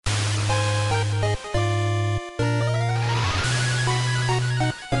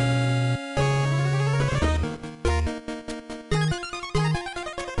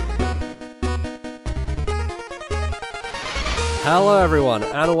Hello everyone,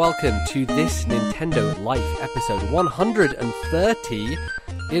 and welcome to this Nintendo Life episode 130.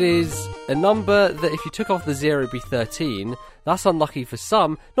 It is a number that if you took off the 0 it'd be 13. That's unlucky for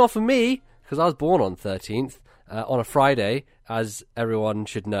some, not for me, because I was born on 13th, on a Friday, as everyone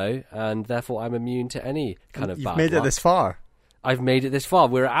should know, and therefore I'm immune to any kind of bad luck. You've made it this far. I've made it this far.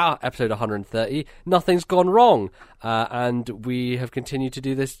 We're at episode 130. Nothing's gone wrong. And we have continued to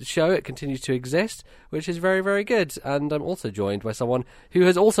do this show. It continues to exist, which is very, very good. And I'm also joined by someone who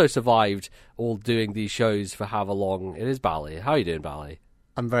has also survived all doing these shows for however long. It is Bally. How are you doing, Bally?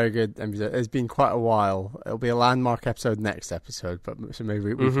 I'm very good. It's been quite a while. It'll be a landmark episode next episode, but so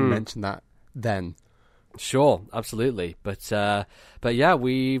maybe we can mention that then. Sure, absolutely. But yeah,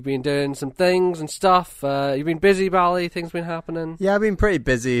 we've been doing some things and stuff. You've been busy, Bally? Things been happening? Yeah, I've been pretty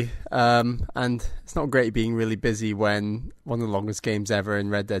busy. And it's not great being really busy when one of the longest games ever in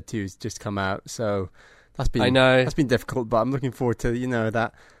Red Dead 2 has just come out. So that's been difficult, but I'm looking forward to,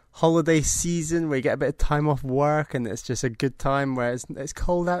 that holiday season where you get a bit of time off work and it's just a good time where it's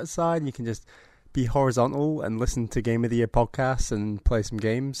cold outside and you can just be horizontal and listen to Game of the Year podcasts and play some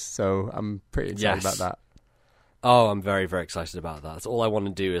games. So I'm pretty excited about that. Oh, I'm very, very excited about that. That's all I want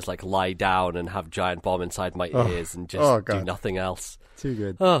to do is lie down and have Giant Bomb inside my ears and just do nothing else. Too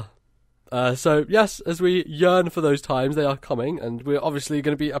good. So yes, as we yearn for those times, they are coming, and we're obviously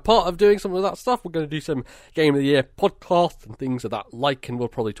going to be a part of doing some of that stuff. We're going to do some Game of the Year podcasts and things of that and we'll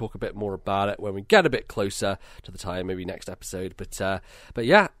probably talk a bit more about it when we get a bit closer to the time, maybe next episode. But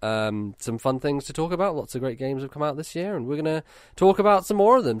yeah, some fun things to talk about. Lots of great games have come out this year, and we're going to talk about some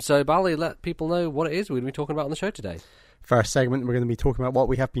more of them. So Bally, let people know what it is we're going to be talking about on the show today. First segment, we're going to be talking about what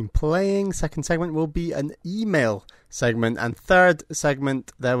we have been playing. Second segment will be an email segment. And third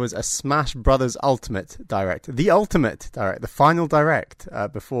segment, there was a Smash Brothers Ultimate Direct. The Ultimate Direct, the final Direct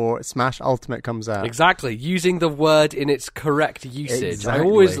before Smash Ultimate comes out. Exactly, using the word in its correct usage. Exactly. I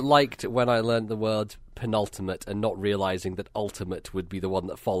always liked when I learned the word penultimate and not realising that ultimate would be the one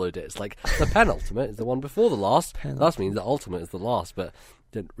that followed it. It's like the penultimate is the one before the last. That means the ultimate is the last, but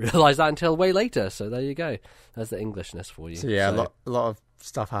didn't realise that until way later. So there you go. There's the Englishness for you. So yeah, a lot of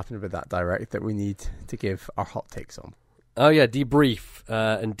stuff happened with that Direct that we need to give our hot takes on. Oh yeah, debrief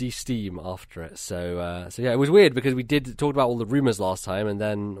and de-steam after it. So yeah, it was weird because we did talk about all the rumours last time, and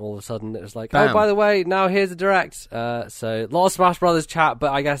then all of a sudden it was like, bam. Oh, by the way, now here's the Direct. So a lot of Smash Brothers chat,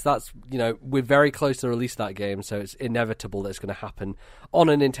 but I guess that's, we're very close to release that game, so it's inevitable that it's going to happen on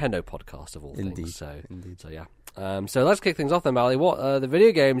a Nintendo podcast of all things. So yeah. So let's kick things off then, Bally. What are the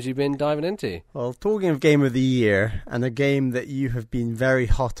video games you've been diving into? Well, talking of Game of the Year, and a game that you have been very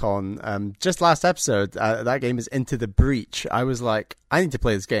hot on, just last episode, that game is Into the Breach. I was like, I need to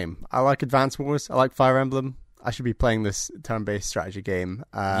play this game. I like Advance Wars, I like Fire Emblem, I should be playing this turn-based strategy game.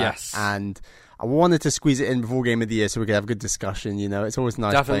 Yes. And I wanted to squeeze it in before Game of the Year so we could have a good discussion. It's always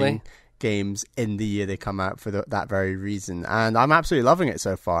nice playing games in the year they come out for that very reason. And I'm absolutely loving it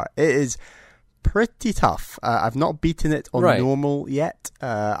so far. It is pretty tough. I've not beaten it on normal yet.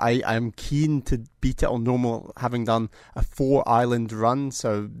 I'm keen to beat it on normal, having done a 4-island run.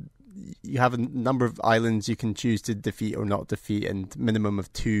 So you have a number of islands you can choose to defeat or not defeat, and minimum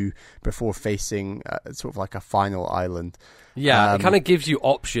of 2 before facing sort of like a final island. Yeah, it kind of gives you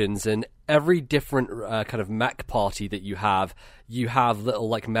options, and every different kind of mech party that you have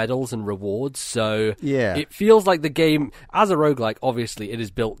little medals and rewards. So yeah, it feels like the game, as a roguelike, obviously it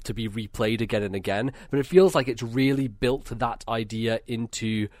is built to be replayed again and again, but it feels like it's really built that idea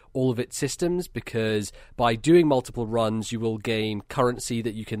into all of its systems, because by doing multiple runs you will gain currency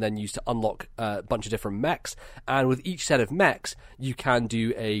that you can then use to unlock a bunch of different mechs, and with each set of mechs you can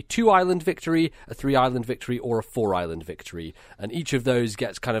do a 2-island victory, a 3-island victory, or a 4-island victory, and each of those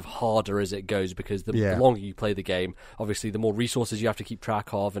gets kind of harder as it goes, because the longer you play the game, obviously the more resources you have to keep track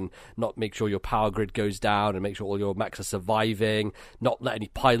of, and not make sure your power grid goes down, and make sure all your mechs are surviving, not let any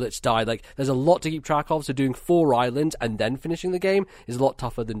pilots die. There's a lot to keep track of, so doing 4 islands and then finishing the game is a lot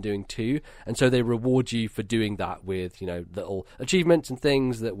tougher than doing 2, and so they reward you for doing that with little achievements and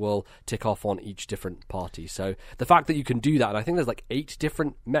things that will tick off on each different party. So the fact that you can do that, and I think there's 8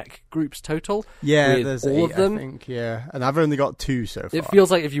 different mech groups total, there's all 8, of them, I think, and I've only got 2 so far. It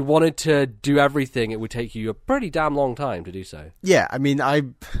feels like if you wanted to do everything, it would take you a pretty damn long time to do so. Yeah, I mean, I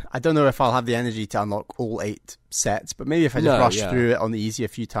don't know if I'll have the energy to unlock all 8 sets, but maybe if I just rush through it on the easy a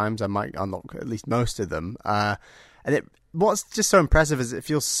few times, I might unlock at least most of them. And what's just so impressive is it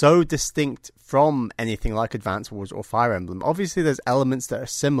feels so distinct from anything like Advance Wars or Fire Emblem. Obviously, there's elements that are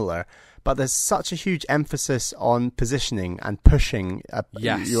similar, but there's such a huge emphasis on positioning and pushing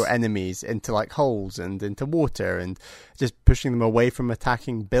your enemies into holes and into water, and just pushing them away from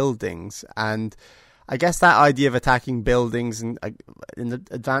attacking buildings. And I guess that idea of attacking buildings and in the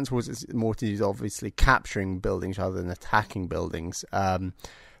Advance Wars, it's more to do with obviously capturing buildings rather than attacking buildings.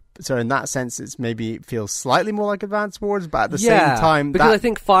 So in that sense, it's maybe it feels slightly more like Advance Wars, but at the same time, because I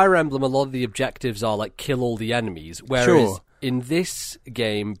think Fire Emblem, a lot of the objectives are like kill all the enemies, whereas in this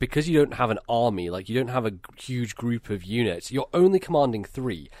game, because you don't have an army, like you don't have a huge group of units, you're only commanding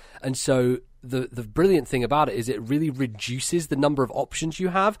 3, and so the brilliant thing about it is it really reduces the number of options you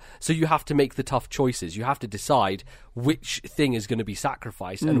have, so you have to make the tough choices. You have to decide which thing is going to be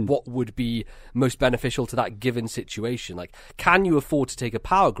sacrificed and what would be most beneficial to that given situation. Like, can you afford to take a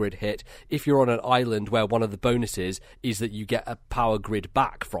power grid hit if you're on an island where one of the bonuses is that you get a power grid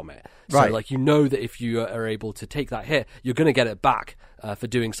back from it? Right. So, like, you know that if you are able to take that hit, you're going to get it back for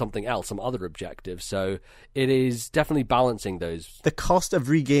doing something else, some other objective. So it is definitely balancing those. The cost of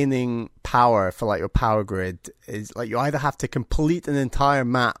regaining power for like your power grid is like you either have to complete an entire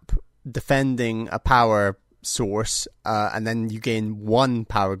map defending a power source and then you gain 1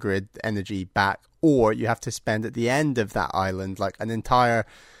 power grid energy back, or you have to spend at the end of that island like an entire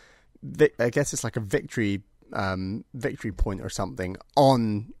I guess it's like a victory point or something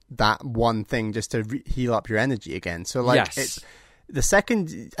on that one thing just to heal up your energy again. So like it's the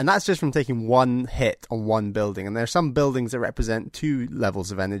second, and that's just from taking 1 hit on 1 building. And there are some buildings that represent 2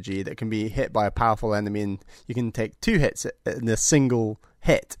 levels of energy that can be hit by a powerful enemy, and you can take 2 hits in a single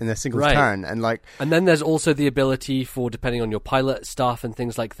hit in a single turn. And then there's also the ability for, depending on your pilot stuff and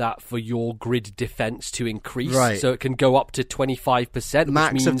things like that, for your grid defense to increase. Right. So it can go up to 25%.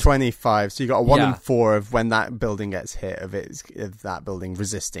 Max of 25. So you got a 1 in 4 of when that building gets hit of that building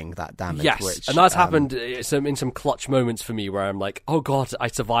resisting that damage. Yes, and that's happened in some clutch moments for me where I'm like, oh god, I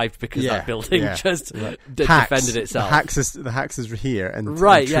survived because that building just defended itself. The hacks is here. And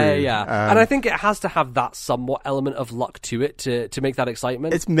and I think it has to have that somewhat element of luck to it to make that exciting.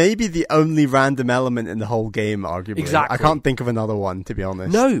 It's maybe the only random element in the whole game, arguably. Exactly. I can't think of another one, to be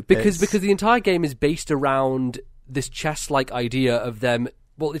honest. No, because the entire game is based around this chess-like idea of them.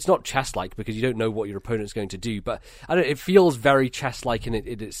 Well, it's not chess-like because you don't know what your opponent's going to do, but it feels very chess-like in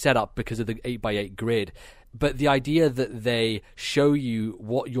its setup because of the 8x8 grid. But the idea that they show you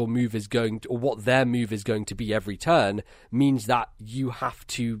what your move is going to, or what their move is going to be every turn, means that you have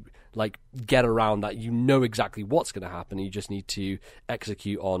to like get around that. You know exactly what's going to happen. You just need to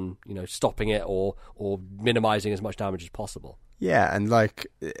execute on, stopping it or minimizing as much damage as possible. Yeah, and like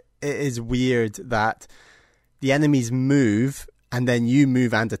it is weird that the enemies move and then you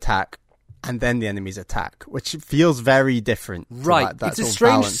move and attack, and then the enemies attack, which feels very different. Right. It's a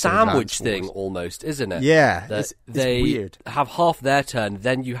strange sandwich thing almost, isn't it? Yeah. It's they weird. Have half their turn,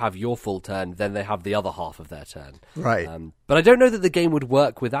 then you have your full turn, then they have the other half of their turn. Right. But I don't know that the game would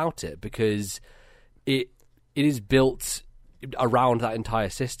work without it, because it is built around that entire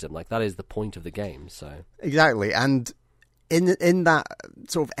system. Like, that is the point of the game. So exactly. And in that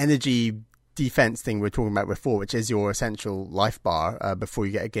sort of energy defense thing we were talking about before, which is your essential life bar before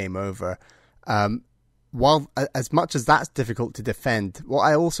you get a game over, while as much as that's difficult to defend, what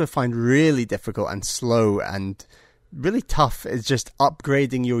I also find really difficult and slow and really tough is just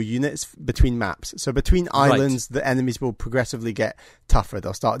upgrading your units between maps. So between islands, the enemies will progressively get tougher.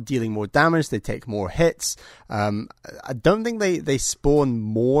 They'll start dealing more damage. They take more hits. I don't think they spawn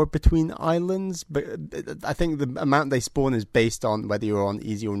more between islands, but I think the amount they spawn is based on whether you're on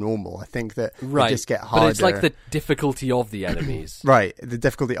easy or normal. I think that they just get harder. But it's like the difficulty of the enemies. Right, the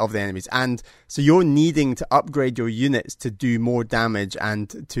difficulty of the enemies. And so you're needing to upgrade your units to do more damage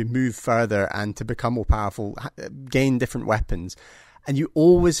and to move further and to become more powerful, gain different weapons. And you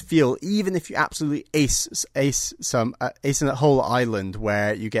always feel, even if you absolutely ace in a whole island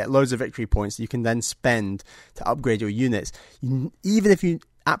where you get loads of victory points you can then spend to upgrade your units, even if you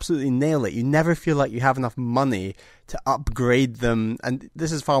absolutely nail it, you never feel like you have enough money to upgrade them. And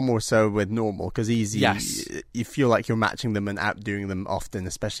this is far more so with normal, because easy, you feel like you're matching them and outdoing them often,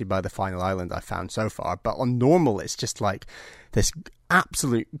 especially by the final island I found so far. But on normal, it's just like this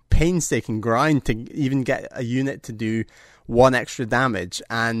absolute painstaking grind to even get a unit to do 1 extra damage,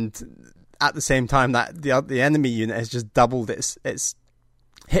 and at the same time that the enemy unit has just doubled its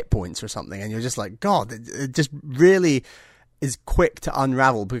hit points or something, and you're just like, God, it just really is quick to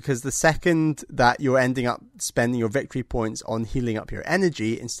unravel, because the second that you're ending up spending your victory points on healing up your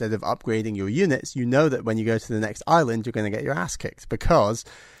energy instead of upgrading your units, you know that when you go to the next island you're going to get your ass kicked, because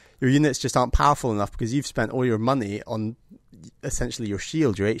your units just aren't powerful enough, because you've spent all your money on essentially your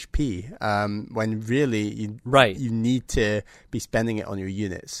shield, your HP, when really you need to be spending it on your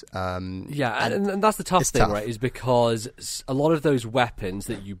units. And that's the tough thing, right, is because a lot of those weapons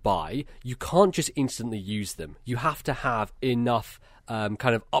that you buy, you can't just instantly use them. You have to have enough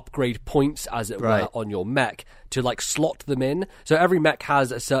kind of upgrade points, as it were, on your mech to like slot them in. So every mech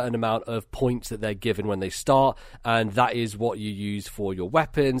has a certain amount of points that they're given when they start, and that is what you use for your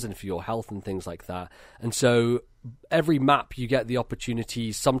weapons and for your health and things like that. And so every map you get the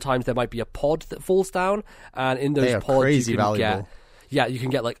opportunity. Sometimes there might be a pod that falls down, and in those pods you can get... Yeah, you can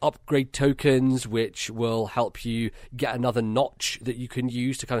get like upgrade tokens, which will help you get another notch that you can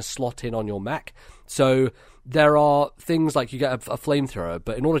use to kind of slot in on your mech. So there are things like you get a flamethrower,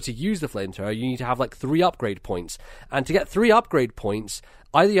 but in order to use the flamethrower, you need to have like 3 upgrade points. And to get 3 upgrade points,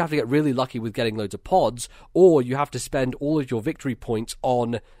 either you have to get really lucky with getting loads of pods, or you have to spend all of your victory points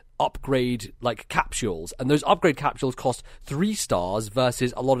on upgrade like capsules, and those upgrade capsules cost 3 stars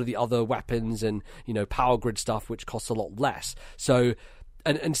versus a lot of the other weapons and, you know, power grid stuff, which costs a lot less. So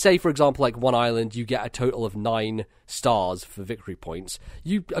and say, for example, like one island, you get a total of 9 stars for victory points.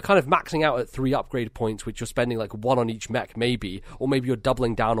 You are kind of maxing out at 3 upgrade points, which you're spending like 1 on each mech maybe, or maybe you're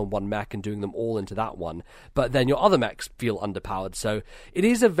doubling down on one mech and doing them all into that one. But then your other mechs feel underpowered. So it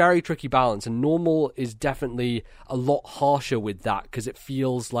is a very tricky balance, and normal is definitely a lot harsher with that, because it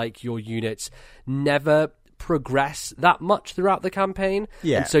feels like your units never progress that much throughout the campaign.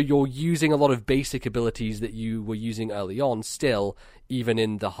 And so you're using a lot of basic abilities that you were using early on still, even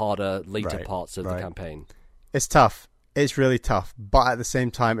in the harder later parts of the campaign. It's tough. It's really tough, but at the same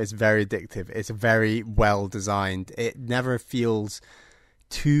time it's very addictive. It's very well designed. It never feels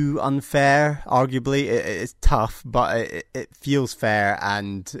too unfair. Arguably it's tough, but it feels fair,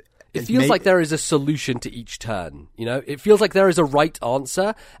 and it feels like there is a solution to each turn, you know? It feels like there is a right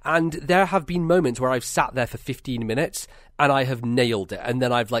answer, and there have been moments where I've sat there for 15 minutes and I have nailed it, and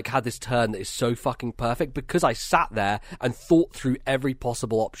then I've like had this turn that is so fucking perfect because I sat there and thought through every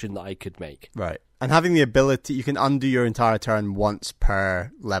possible option that I could make. Right. And having the ability, you can undo your entire turn once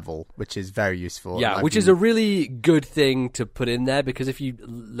per level, which is very useful. Yeah, which is a really good thing to put in there, because if you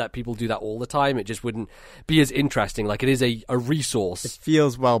let people do that all the time, it just wouldn't be as interesting. Like, it is a resource. It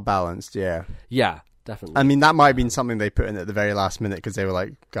feels well balanced, yeah. Yeah, definitely. I mean, that might have been something they put in at the very last minute, because they were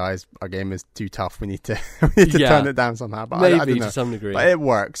like, guys, our game is too tough. We need to turn it down somehow. But maybe I don't know. To some degree. But it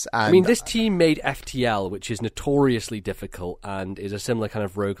works. And I mean, this team made FTL, which is notoriously difficult and is a similar kind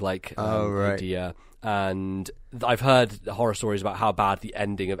of roguelike idea. And I've heard horror stories about how bad the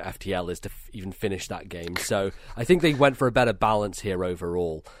ending of FTL is to even finish that game. So I think they went for a better balance here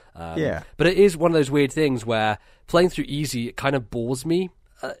overall. But it is one of those weird things where playing through easy, it kind of bores me,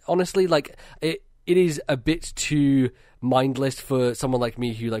 honestly. Like, it is a bit too mindless for someone like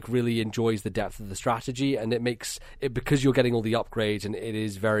me who like really enjoys the depth of the strategy, and it makes it, because you're getting all the upgrades and it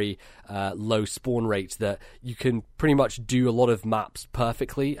is very low spawn rates, that you can pretty much do a lot of maps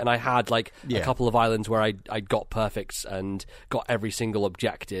perfectly. And I had like a couple of islands where I got perfects and got every single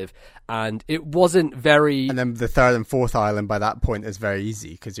objective, and it wasn't very... And then the 3rd and 4th island by that point is very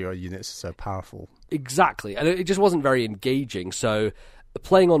easy because your units are so powerful. Exactly, and it just wasn't very engaging. So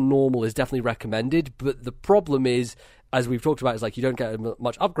playing on normal is definitely recommended, but the problem is, as we've talked about, is like you don't get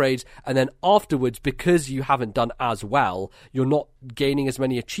much upgrades, and then afterwards, because you haven't done as well, you're not gaining as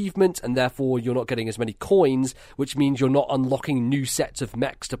many achievements, and therefore you're not getting as many coins, which means you're not unlocking new sets of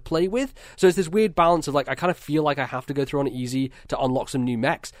mechs to play with. So it's this weird balance of like, I kind of feel like I have to go through on easy to unlock some new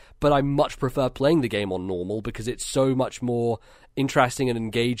mechs, but I much prefer playing the game on normal because it's so much more interesting and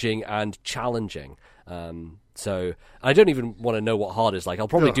engaging and challenging. So I don't even want to know what hard is like. I'll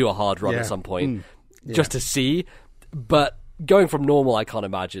probably do a hard run at some point just to see. But going from normal, I can't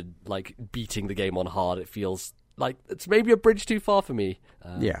imagine like beating the game on hard. It feels like it's maybe a bridge too far for me.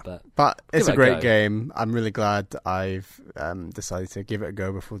 But it's a great game. I'm really glad I've decided to give it a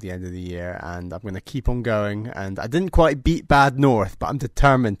go before the end of the year, and I'm going to keep on going. And I didn't quite beat Bad North, but I'm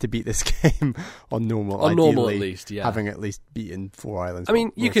determined to beat this game on normal. On normal, at least, yeah. Having at least beaten 4 islands. I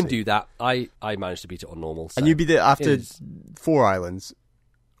mean, you can do that. I managed to beat it on normal. So and you beat it after 4 islands?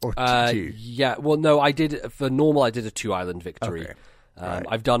 Or 2? Yeah, well, no, I did, for normal, I did a 2-island victory. Okay.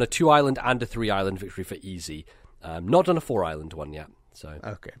 I've done a 2-island and a 3-island victory for easy. Not done a 4-island one yet. So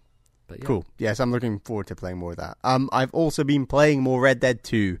okay. But cool. Yes, I'm looking forward to playing more of that. I've also been playing more Red Dead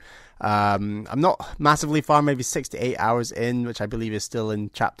 2. I'm not massively far, maybe 6 to 8 hours in, which I believe is still in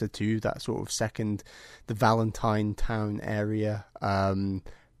Chapter 2, that sort of second, the Valentine Town area.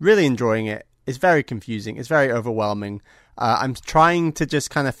 Really enjoying it. It's very confusing. It's very overwhelming. I'm trying to just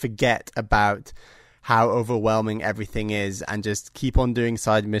kind of forget about how overwhelming everything is and just keep on doing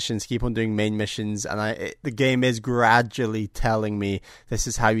side missions, keep on doing main missions. And the game is gradually telling me this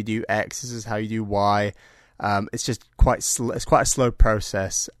is how you do X, this is how you do Y. It's just quite it's quite a slow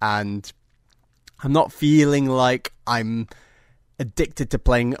process, and I'm not feeling like I'm addicted to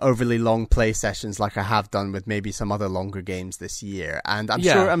playing overly long play sessions like I have done with maybe some other longer games this year. And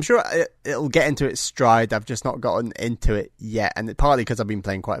I'm sure it'll get into its stride. I've just not gotten into it yet, and partly because I've been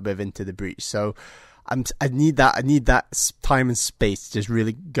playing quite a bit of Into the Breach. So I need that time and space to just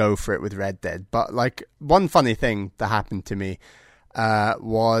really go for it with Red Dead. But like, one funny thing that happened to me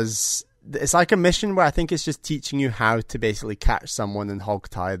was, it's like a mission where I think it's just teaching you how to basically catch someone and hog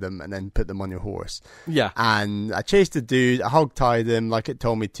tie them and then put them on your horse. Yeah. And I chased a dude, I hog tied him like it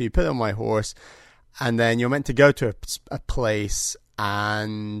told me to, put him on my horse, and then you're meant to go to a place,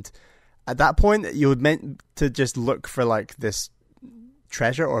 and at that point you're meant to just look for like this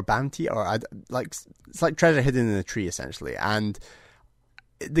treasure or bounty, or like, it's like treasure hidden in a tree essentially. And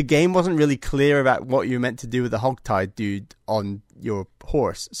the game wasn't really clear about what you meant to do with the hogtied dude on your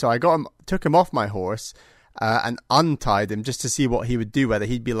horse. So I took him off my horse and untied him just to see what he would do, whether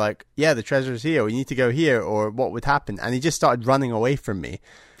he'd be like, yeah, the treasure's here, we need to go here, or what would happen. And he just started running away from me.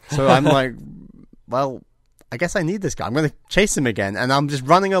 So I'm like, well, I guess I need this guy. I'm going to chase him again. And I'm just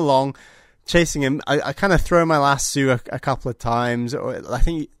running along, chasing him. I kind of throw my lasso a couple of times. Or I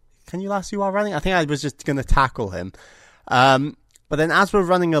think, can you lasso while running? I think I was just going to tackle him. But then as we're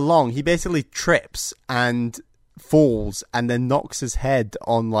running along, he basically trips and falls and then knocks his head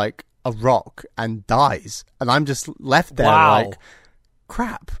on like a rock and dies. And I'm just left there like,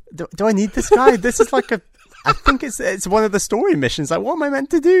 crap, do I need this guy? This is like I think it's one of the story missions. Like, what am I meant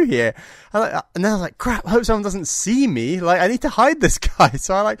to do here? And then I was like, crap, I hope someone doesn't see me. Like, I need to hide this guy.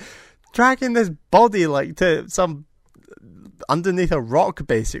 So I like dragging this body like to some underneath a rock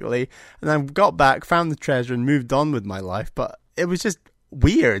basically. And then got back, found the treasure and moved on with my life. But it was just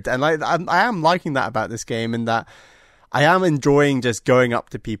weird, and like I am liking that about this game, in that I am enjoying just going up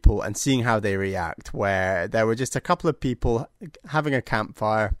to people and seeing how they react. Where there were just a couple of people having a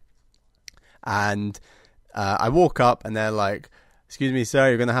campfire, and I walk up and they're like, "Excuse me, sir,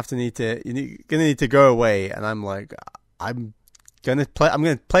 you're gonna need to go away." And I'm like, I'm gonna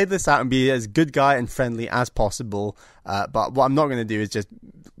play this out and be as good guy and friendly as possible. But what I'm not gonna do is just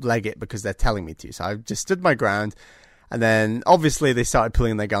leg it because they're telling me to. So I just stood my ground. And then, obviously, they started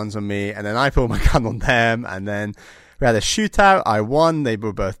pulling their guns on me, and then I pulled my gun on them, and then we had a shootout. I won. They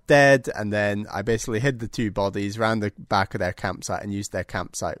were both dead, and then I basically hid the two bodies around the back of their campsite and used their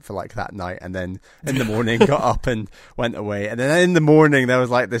campsite for, like, that night, and then in the morning got up and went away. And then in the morning, there was,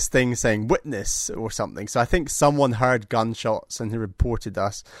 like, this thing saying witness or something. So I think someone heard gunshots and reported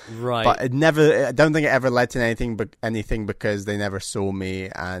us. Right. But I don't think it ever led to anything because they never saw me,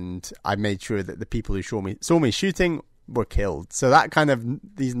 and I made sure that the people who saw me shooting were killed. So that kind of,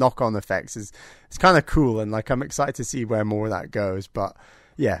 these knock-on effects it's kind of cool, and like I'm excited to see where more of that goes. But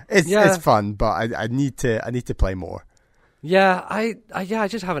it's fun, but I need to play more. Yeah, I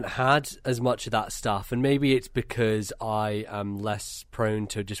just haven't had as much of that stuff, and maybe it's because I am less prone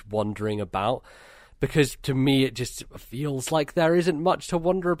to just wandering about. Because to me, it just feels like there isn't much to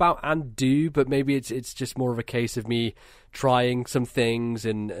wonder about and do, but maybe it's just more of a case of me trying some things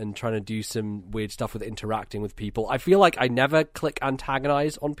and trying to do some weird stuff with interacting with people. I feel like I never click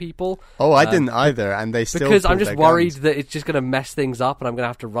antagonize on people. Oh, I didn't either, and they still because I'm just worried that it's just going to mess things up and I'm going to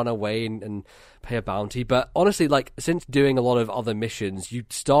have to run away and pay a bounty. But honestly, like, since doing a lot of other missions, you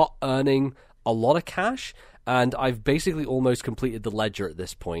start earning a lot of cash. And I've basically almost completed the ledger at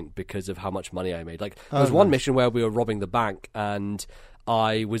this point because of how much money I made. Like, there was one mission where we were robbing the bank and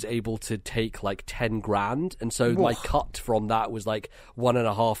I was able to take like 10 grand. And so my cut from that was like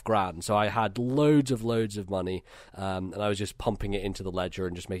 $1.5 grand. So I had loads of money. And I was just pumping it into the ledger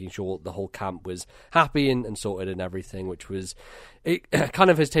and just making sure the whole camp was happy and sorted and everything, which was, it kind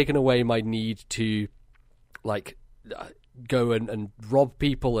of has taken away my need to like, go and rob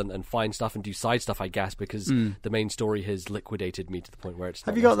people and find stuff and do side stuff, I guess, because the main story has liquidated me to the point where it's...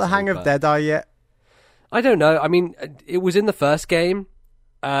 Have you got the hang of Deadeye yet? I don't know. I mean, it was in the first game,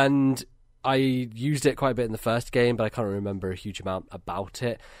 and I used it quite a bit in the first game, but I can't remember a huge amount about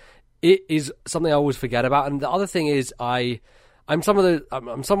it. It is something I always forget about, and the other thing is I'm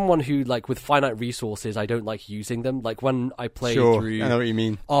someone who, like, with finite resources, I don't like using them. Like, when I play through I know what you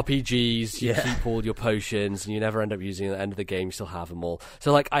mean. RPGs, you keep all your potions, and you never end up using them. At the end of the game, you still have them all.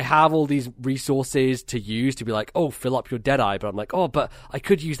 So, like, I have all these resources to use to be like, oh, fill up your Deadeye. But I'm like, oh, but I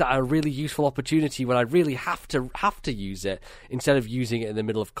could use that at a really useful opportunity when I really have to use it, instead of using it in the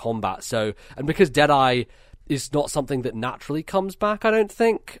middle of combat. So, and because Deadeye is not something that naturally comes back, I don't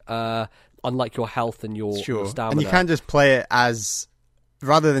think, unlike your health and your stamina. And you can't just play it as,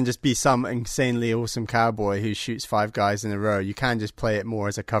 rather than just be some insanely awesome cowboy who shoots 5 guys in a row, you can just play it more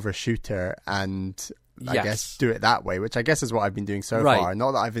as a cover shooter and I guess do it that way, which I guess is what I've been doing so far.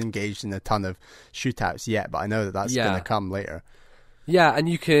 Not that I've engaged in a ton of shootouts yet, but I know that that's going to come later. Yeah, and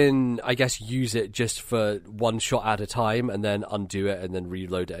you can, I guess, use it just for one shot at a time, and then undo it, and then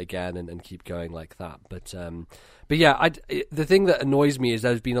reload it again, and keep going like that. But yeah, the thing that annoys me is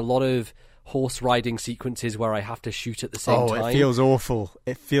there's been a lot of horse riding sequences where I have to shoot at the same time. Oh, it feels awful.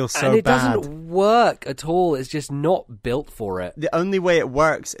 It feels so bad. And it doesn't work at all. It's just not built for it. The only way it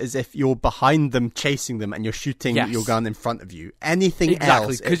works is if you're behind them, chasing them, and you're shooting your gun in front of you. Anything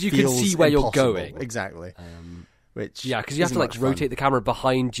else, because you can see where you're going. Exactly. Because you have to rotate the camera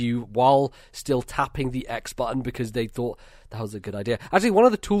behind you while still tapping the X button because they thought that was a good idea. Actually, one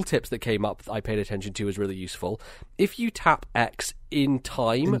of the tooltips that came up that I paid attention to was really useful. If you tap X in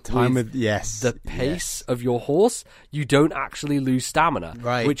time with the pace of your horse, you don't actually lose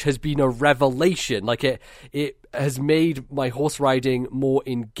stamina, which has been a revelation. Like it has made my horse riding more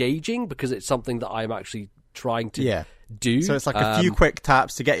engaging because it's something that I'm actually trying to do. So it's like a few quick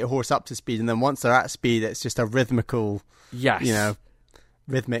taps to get your horse up to speed, and then once they're at speed, it's just a rhythmical,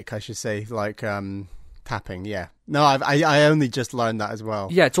 rhythmic, I should say, like tapping. Yeah. No, I only just learned that as well.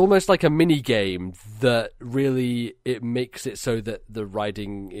 Yeah, it's almost like a mini game that really it makes it so that the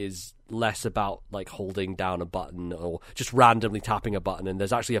riding is less about like holding down a button or just randomly tapping a button, and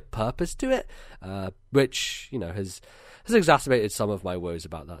there's actually a purpose to it, which has exacerbated some of my woes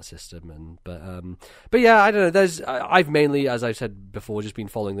about that system. But yeah, I don't know. I've mainly, as I've said before, just been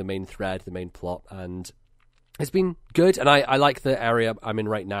following the main thread, the main plot, and it's been good. And I like the area I'm in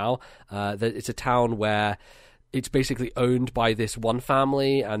right now. It's a town where it's basically owned by this one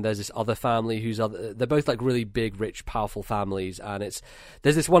family, and there's this other family they're both like really big, rich, powerful families. And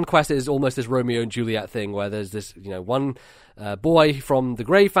there's this one quest that is almost this Romeo and Juliet thing where there's this, one boy from the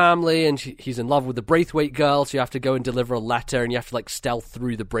Grey family, and he's in love with the Braithwaite girl, so you have to go and deliver a letter, and you have to like stealth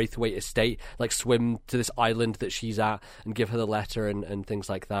through the Braithwaite estate, like swim to this island that she's at and give her the letter and things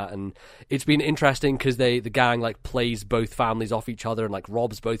like that. And it's been interesting because the gang like plays both families off each other and like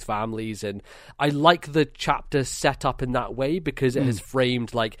robs both families, and I like the chapter set up in that way because it has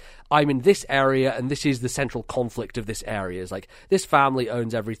framed like I'm in this area and this is the central conflict of this area. It's like this family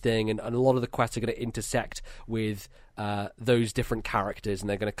owns everything, and a lot of the quests are going to intersect with those different characters, and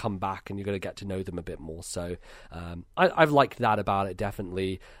they're going to come back and you're going to get to know them a bit more. So I've liked that about it,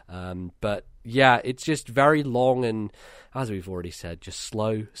 definitely. But yeah, it's just very long and, as we've already said, just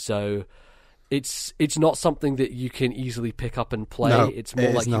slow. So it's not something that you can easily pick up and play. No, it's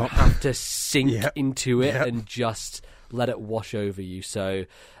more like you have to sink into it and just let it wash over you. So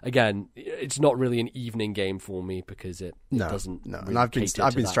again, it's not really an evening game for me because it doesn't. No, really, and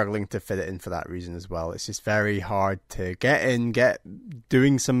I've been struggling to fit it in for that reason as well. It's just very hard to get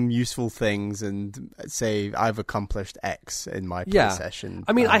doing some useful things and say I've accomplished X in my play session.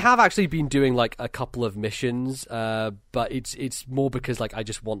 I mean, I have actually been doing like a couple of missions, but it's more because like I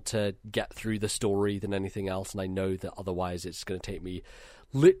just want to get through the story than anything else, and I know that otherwise it's going to take me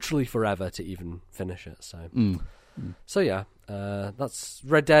literally forever to even finish it. So. So yeah, that's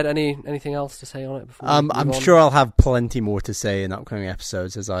Red Dead. Anything else to say on it before? I'm sure I'll have plenty more to say in upcoming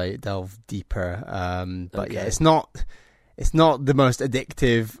episodes as I delve deeper. But yeah, it's not the most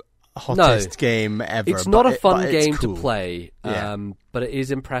addictive, hottest game ever. It's not a fun game to play. But it is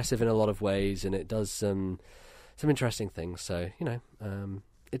impressive in a lot of ways, and it does some interesting things. So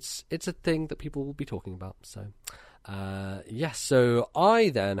it's a thing that people will be talking about. So. So I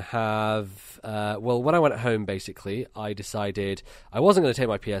then have when I went home, basically I decided I wasn't going to take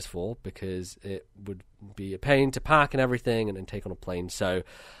my PS4 because it would be a pain to pack and everything and take on a plane. So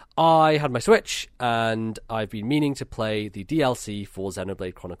I had my Switch, and I've been meaning to play the DLC for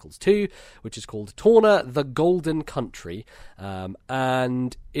Xenoblade Chronicles 2, which is called Torna the Golden Country,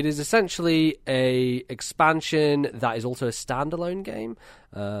 and it is essentially a expansion that is also a standalone game.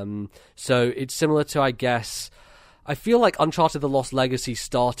 So it's similar to, I guess, I feel like Uncharted The Lost Legacy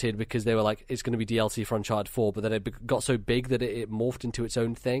started because they were like, it's going to be DLC for Uncharted 4, but then it got so big that it morphed into its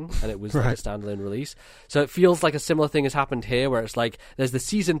own thing, and it was like a standalone release. So it feels like a similar thing has happened here, where it's like, there's the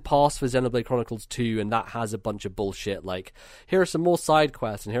season pass for Xenoblade Chronicles 2, and that has a bunch of bullshit, like, here are some more side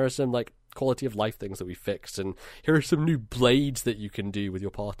quests, and here are some, like, quality of life things that we fixed, and here are some new blades that you can do with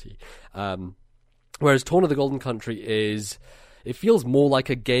your party. Whereas Torna the Golden Country is... It feels more like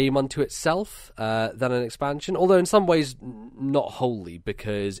a game unto itself than an expansion, although in some ways not wholly,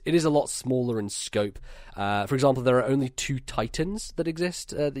 because it is a lot smaller in scope. For example, there are only 2 titans that exist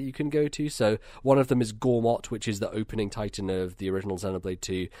that you can go to. So one of them is Gormott, which is the opening titan of the original Xenoblade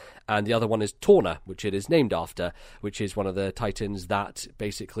 2, and the other one is Torna, which it is named after, which is one of the titans that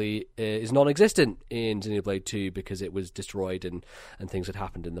basically is non-existent in Xenoblade 2 because it was destroyed and things had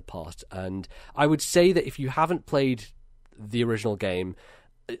happened in the past. And I would say that if you haven't played the original game,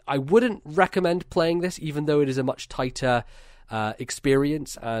 I wouldn't recommend playing this, even though it is a much tighter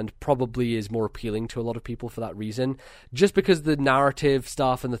experience, and probably is more appealing to a lot of people for that reason. Just because the narrative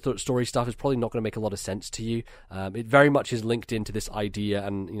stuff and the story stuff is probably not going to make a lot of sense to you. It very much is linked into this idea,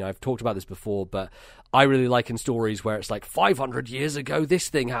 and I've talked about this before, but I really like in stories where it's like 500 years ago this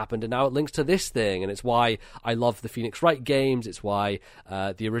thing happened and now it links to this thing, and it's why I love the Phoenix Wright games. It's why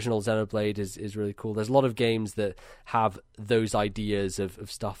the original Xenoblade is really cool. There's a lot of games that have those ideas of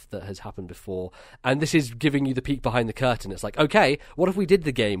stuff that has happened before, and this is giving you the peek behind the curtain. It's like, okay, what if we did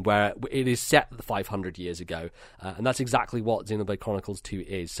the game where it is set 500 years ago? And that's exactly what Xenoblade Chronicles 2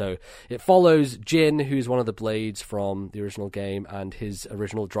 is. So it follows Jin, who's one of the Blades from the original game, and his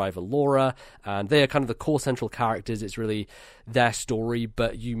original driver Laura, and they are kind of the core central characters. It's really their story,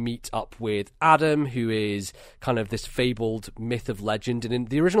 but you meet up with Adam, who is kind of this fabled myth of legend, and in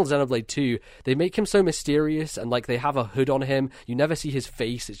the original Xenoblade 2 they make him so mysterious, and like they have a hood on him. You never see his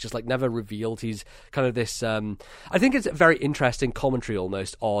face. It's just like never revealed. He's kind of this I think it's a very interesting commentary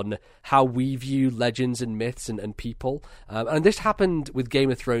almost on how we view legends and myths and people, and this happened with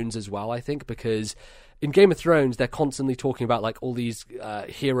Game of Thrones as well, I think, because in Game of Thrones, they're constantly talking about like all these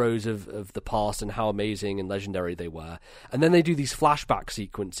heroes of the past and how amazing and legendary they were. And then they do these flashback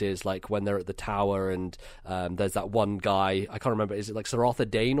sequences, like when they're at the tower and there's that one guy, I can't remember, is it like Sir Arthur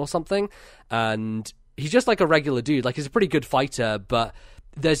Dayne or something? And he's just like a regular dude. Like, he's a pretty good fighter, but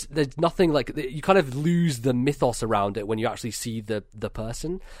there's nothing like, you kind of lose the mythos around it when you actually see the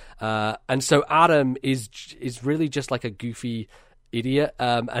person. And so Adam is really just like a goofy idiot,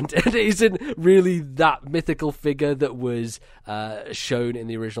 and it isn't really that mythical figure that was shown in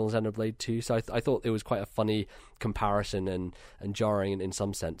the original Xenoblade 2. So I thought it was quite a funny comparison and jarring in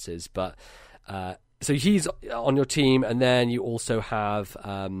some senses. But so he's on your team, and then you also have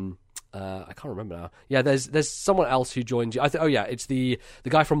I can't remember now. Yeah, there's someone else who joined you. It's the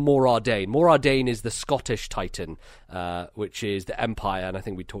guy from Morar Dane. Morar Dane is the Scottish Titan, which is the Empire, and I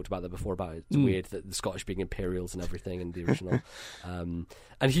think we talked about that before. About it's weird that the Scottish being Imperials and everything in the original.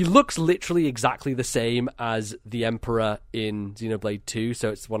 And he looks literally exactly the same as the Emperor in Xenoblade 2. So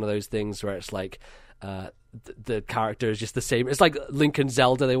it's one of those things where it's like, the character is just the same. It's like Link and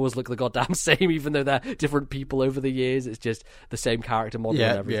Zelda, they always look the goddamn same, even though they're different people over the years. It's just the same character model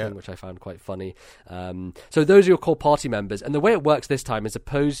and everything, which I found quite funny. So those are your core party members, and the way it works this time, as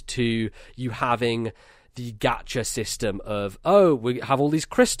opposed to you having the gacha system of, we have all these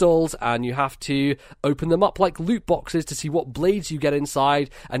crystals and you have to open them up like loot boxes to see what blades you get inside,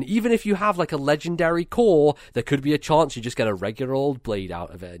 and even if you have like a legendary core, there could be a chance you just get a regular old blade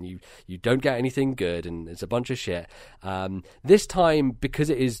out of it and you don't get anything good, and it's a bunch of shit. This time, because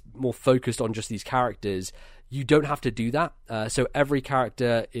it is more focused on just these characters, you don't have to do that. So every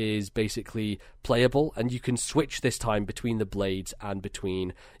character is basically playable, and you can switch this time between the blades and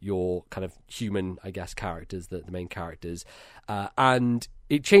between your kind of human, I guess, characters, the main characters. And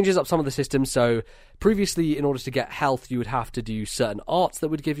it changes up some of the systems. So previously, in order to get health, you would have to do certain arts that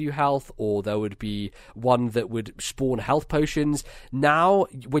would give you health, or there would be one that would spawn health potions. Now,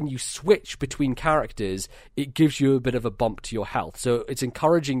 when you switch between characters, it gives you a bit of a bump to your health. So it's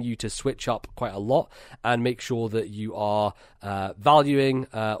encouraging you to switch up quite a lot and make sure that you are valuing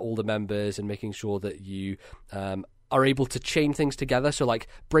all the members and making sure that you are able to chain things together. So like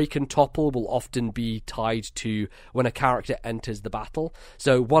break and topple will often be tied to when a character enters the battle.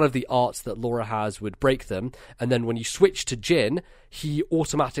 So one of the arts that Laura has would break them, and then when you switch to Jin, he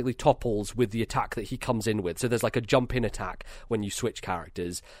automatically topples with the attack that he comes in with. So there's like a jump in attack when you switch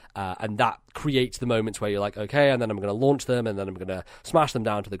characters, and that creates the moments where you're like, okay, and then I'm going to launch them, and then I'm going to smash them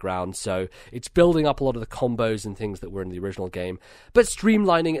down to the ground. So it's building up a lot of the combos and things that were in the original game, but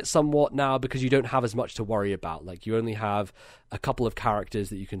streamlining it somewhat now because you don't have as much to worry about. Like, you only have a couple of characters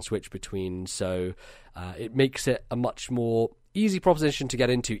that you can switch between, so it makes it a much more easy proposition to get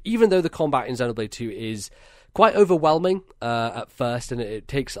into, even though the combat in Xenoblade 2 is quite overwhelming at first, and it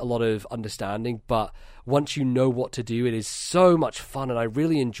takes a lot of understanding, but once you know what to do, it is so much fun, and I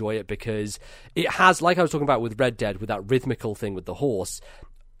really enjoy it because it has, like I was talking about with Red Dead, with that rhythmical thing with the horse,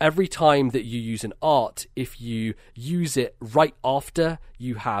 every time that you use an art, if you use it right after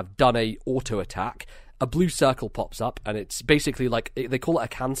you have done a auto attack, a blue circle pops up, and it's basically like, they call it a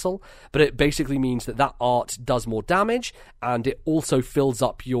cancel, but it basically means that art does more damage, and it also fills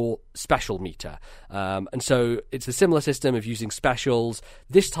up your special meter. And so it's a similar system of using specials.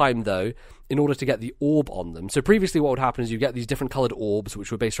 This time, though, in order to get the orb on them. So previously what would happen is you get these different coloured orbs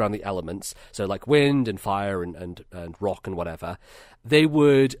which were based around the elements, so like wind and fire and rock and whatever. They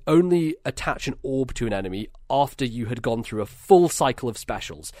would only attach an orb to an enemy after you had gone through a full cycle of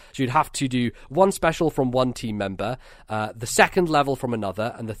specials. So you'd have to do one special from one team member, the second level from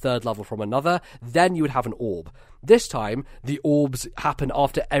another, and the third level from another. Then you would have an orb. This time, the orbs happen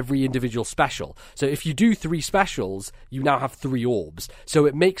after every individual special. So if you do 3 specials, you now have 3 orbs. So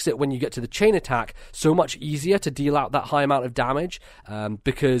it makes it, when you get to the chain attack, so much easier to deal out that high amount of damage,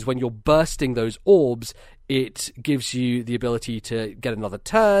 because when you're bursting those orbs, it gives you the ability to get another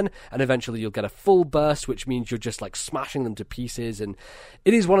turn, and eventually you'll get a full burst, which means you're just like smashing them to pieces. And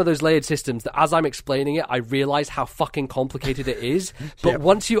it is one of those layered systems that, as I'm explaining it, I realize how fucking complicated it is. But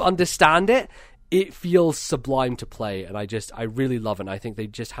once you understand it, it feels sublime to play, and I really love it. And I think they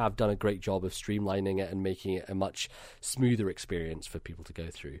just have done a great job of streamlining it and making it a much smoother experience for people to go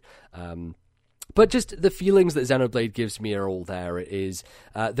through. But just the feelings that Xenoblade gives me are all there. It is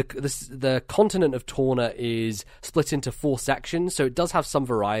the continent of Torna is split into 4 sections, so it does have some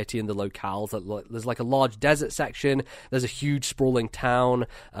variety in the locales. There's like a large desert section. There's a huge sprawling town.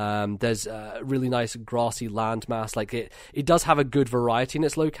 There's a really nice grassy landmass. Like it does have a good variety in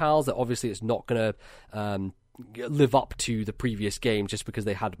its locales. That obviously it's not going to live up to the previous game just because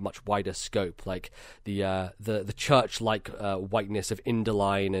they had much wider scope, like the church-like whiteness of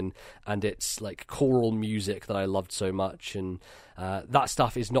Indoline and its like choral music that I loved so much, and that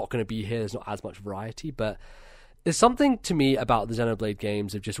stuff is not going to be here. There's not as much variety, but there's something to me about the Xenoblade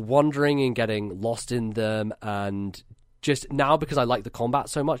games of just wandering and getting lost in them, and just now, because I like the combat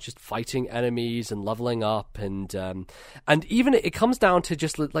so much, just fighting enemies and leveling up, and even it comes down to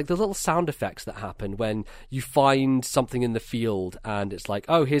just like the little sound effects that happen when you find something in the field, and it's like,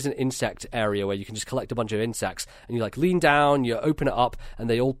 oh, here's an insect area where you can just collect a bunch of insects, and you like lean down, you open it up, and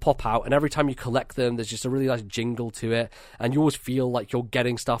they all pop out, and every time you collect them, there's just a really nice jingle to it, and you always feel like you're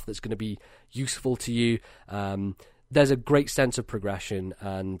getting stuff that's going to be useful to you. There's a great sense of progression,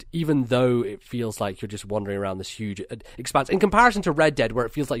 and even though it feels like you're just wandering around this huge expanse, in comparison to Red Dead, where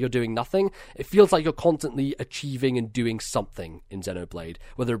it feels like you're doing nothing, it feels like you're constantly achieving and doing something in Xenoblade,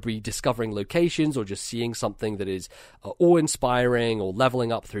 whether it be discovering locations or just seeing something that is awe-inspiring, or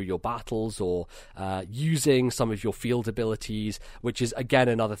leveling up through your battles, or using some of your field abilities, which is, again,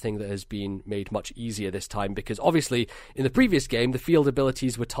 another thing that has been made much easier this time, because obviously in the previous game, the field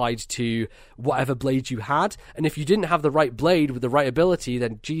abilities were tied to whatever blade you had, and if you didn't have the right blade with the right ability,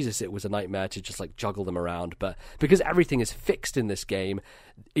 then Jesus, it was a nightmare to just like juggle them around. But because everything is fixed in this game,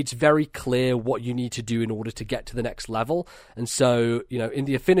 it's very clear what you need to do in order to get to the next level. And so, you know, in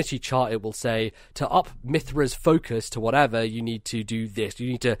the affinity chart, it will say to up Mithra's focus to whatever, you need to do this. You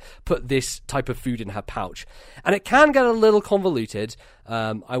need to put this type of food in her pouch. And it can get a little convoluted,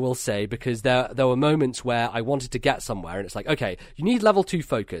 I will say, because there were moments where I wanted to get somewhere, and it's like, okay, you need level 2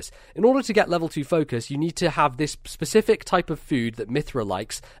 focus. In order to get level 2 focus, you need to have this specific type of food that Mithra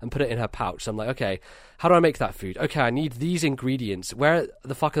likes and put it in her pouch. So I'm like, okay, how do I make that food? Okay, I need these ingredients. Where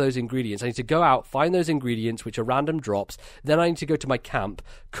the fuck are those ingredients? I need to go out, find those ingredients, which are random drops. Then I need to go to my camp,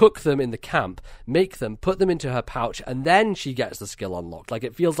 cook them in the camp, make them, put them into her pouch, and then she gets the skill unlocked. Like,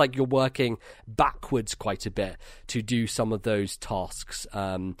 it feels like you're working backwards quite a bit to do some of those tasks,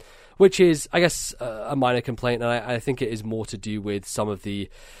 which is, I guess, a minor complaint, and I think it is more to do with some of the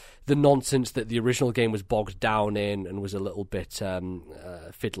nonsense that the original game was bogged down in and was a little bit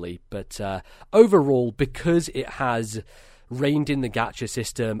fiddly. But overall, because it has reined in the gacha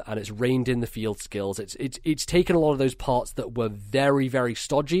system and it's reined in the field skills, it's taken a lot of those parts that were very, very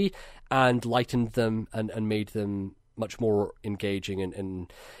stodgy and lightened them and made them much more engaging,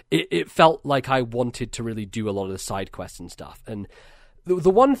 and it felt like I wanted to really do a lot of the side quests and stuff. And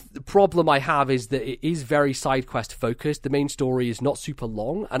the one problem I have is that it is very side quest focused. The main story is not super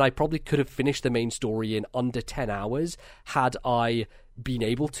long, and I probably could have finished the main story in under 10 hours had I been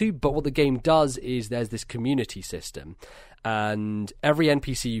able to. But what the game does is there's this community system, and every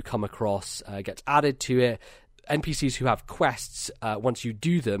NPC you come across gets added to it. NPCs who have quests, once you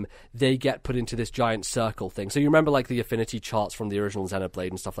do them, they get put into this giant circle thing. So you remember like the affinity charts from the original Xenoblade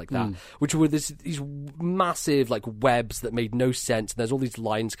and stuff like that, which were these massive like webs that made no sense. And there's all these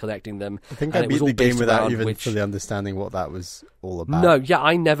lines connecting them. I think I beat the game without even fully understanding what that was all about. No, yeah,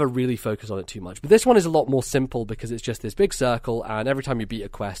 I never really focused on it too much. But this one is a lot more simple because it's just this big circle, and every time you beat a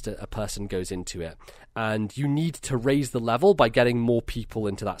quest, a person goes into it. And you need to raise the level by getting more people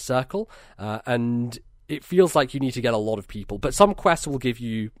into that circle. And it feels like you need to get a lot of people, but some quests will give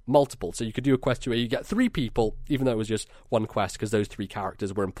you multiple. So you could do a quest where you get 3 people, even though it was just one quest, because those 3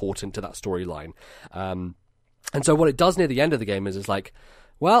 characters were important to that storyline. And so what it does near the end of the game is it's like,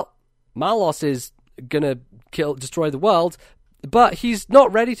 well, Malos is gonna destroy the world, but he's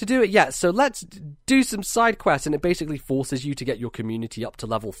not ready to do it yet, so let's do some side quests. And it basically forces you to get your community up to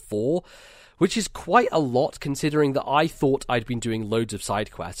level 4, which is quite a lot considering that I thought I'd been doing loads of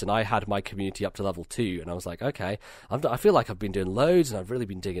side quests and I had my community up to level 2, and I was like, okay, I feel like I've been doing loads and I've really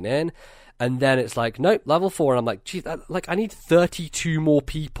been digging in. And then it's like, nope, level 4, and I'm like, geez, I need 32 more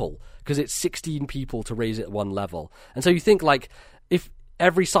people because it's 16 people to raise it at one level. And so you think, like, if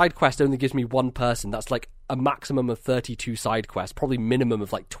every side quest only gives me one person, that's like a maximum of 32 side quests, probably minimum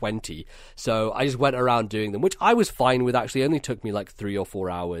of like 20. So I just went around doing them, which I was fine with. Actually, it only took me like 3 or 4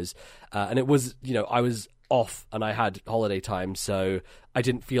 hours. And it was, I was off and I had holiday time, so I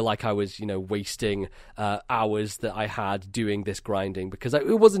didn't feel like I was, wasting hours that I had doing this grinding, because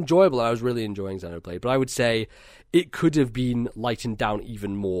it was enjoyable and I was really enjoying Xenoblade. But I would say it could have been lightened down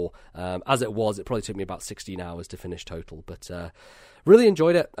even more. As it was, it probably took me about 16 hours to finish total, but really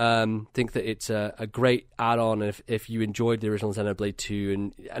enjoyed it. Think that it's a great add-on. If you enjoyed the original Xenoblade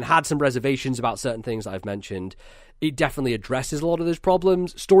 2 and had some reservations about certain things that I've mentioned, it definitely addresses a lot of those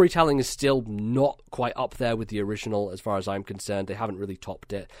problems. Storytelling is still not quite up there with the original, as far as I'm concerned. They haven't really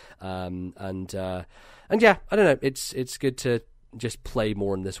topped it. And yeah, I don't know. It's good to just play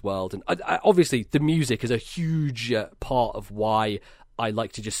more in this world. And obviously, the music is a huge part of why I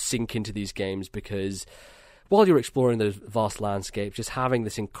like to just sink into these games, because while you're exploring those vast landscapes, just having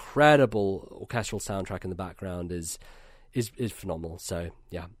this incredible orchestral soundtrack in the background is phenomenal. So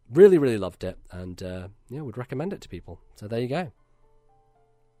yeah, really, really loved it, and would recommend it to people. So there you go.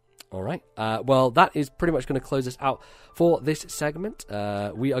 All right. Well, that is pretty much going to close us out for this segment.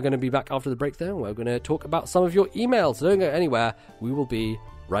 We are going to be back after the break, though. We're going to talk about some of your emails. So don't go anywhere. We will be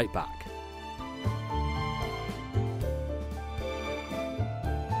right back.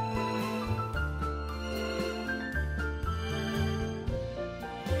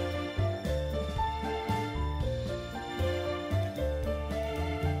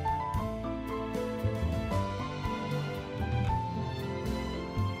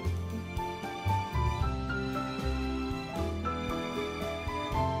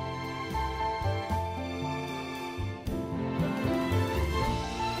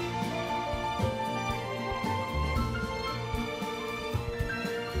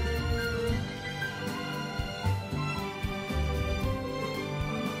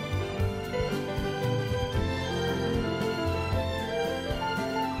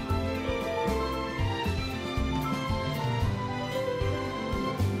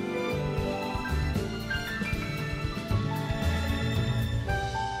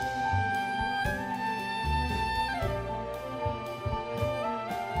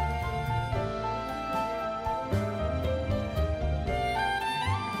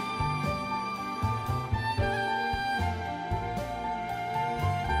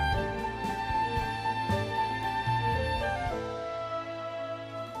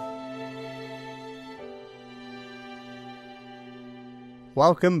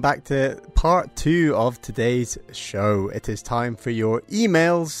 Welcome back to part 2 of today's show. It is time for your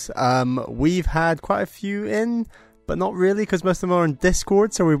emails. We've had quite a few in, but not really, because most of them are on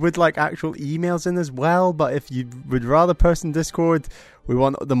Discord, so we would like actual emails in as well. But if you would rather post in Discord, we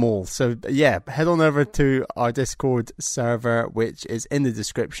want them all. So yeah, head on over to our Discord server, which is in the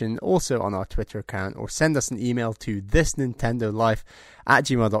description, also on our Twitter account, or send us an email to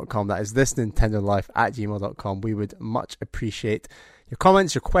thisnintendolife@gmail.com. That is thisnintendolife@gmail.com. We would much appreciate your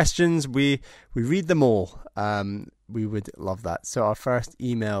comments, your questions. We read them all. We would love that. So our first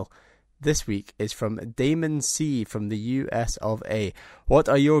email this week is from Damon C. from the US of A. What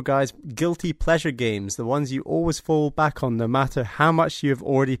are your guys' guilty pleasure games? The ones you always fall back on no matter how much you have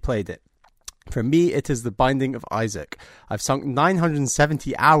already played it. For me, it is The Binding of Isaac. I've sunk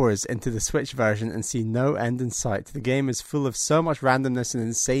 970 hours into the Switch version and see no end in sight. The game is full of so much randomness and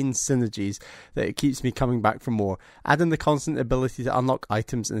insane synergies that it keeps me coming back for more. Add in the constant ability to unlock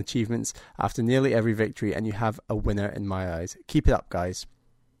items and achievements after nearly every victory, and you have a winner in my eyes. Keep it up, guys.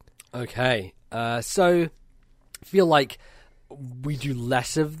 Okay, so I feel like we do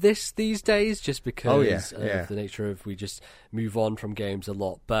less of this these days just because of the nature of we just move on from games a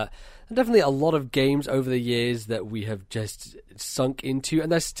lot. But definitely a lot of games over the years that we have just sunk into, and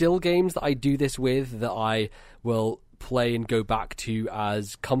there's still games that I do this with that I will play and go back to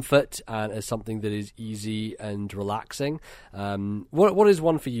as comfort and as something that is easy and relaxing. What is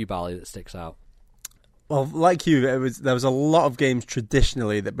one for you, Bally, that sticks out? Well, like you, there was a lot of games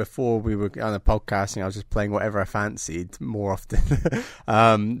traditionally that before we were on a podcasting, I was just playing whatever I fancied more often.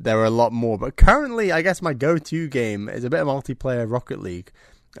 There were a lot more. But currently, I guess my go-to game is a bit of multiplayer Rocket League.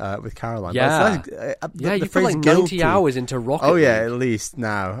 with Caroline. Yeah, you put like 90 hours into Rocket League. At least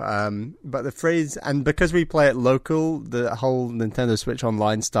now. But the phrase, and because we play it local, the whole Nintendo Switch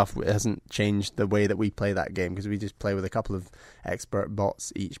Online stuff hasn't changed the way that we play that game, because we just play with a couple of expert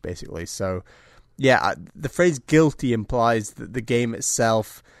bots each, basically. So, yeah, the phrase guilty implies that the game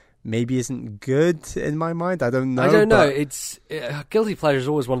itself maybe isn't good in my mind. I don't know. It's guilty pleasure is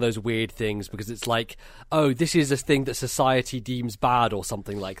always one of those weird things, because it's like, oh, this is a thing that society deems bad or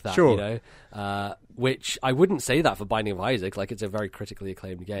something like that. Sure. You know, which I wouldn't say that for Binding of Isaac. Like, it's a very critically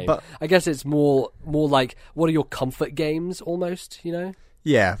acclaimed game. But I guess it's more like, what are your comfort games almost? You know.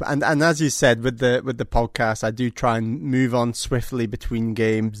 Yeah, and as you said with the podcast, I do try and move on swiftly between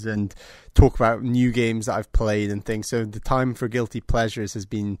games and talk about new games that I've played and things. So the time for guilty pleasures has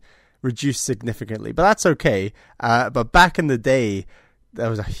been reduced significantly, but that's okay. But back in the day, there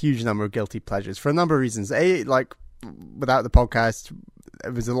was a huge number of guilty pleasures for a number of reasons. Like, without the podcast,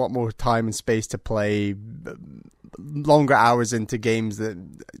 it was a lot more time and space to play longer hours into games that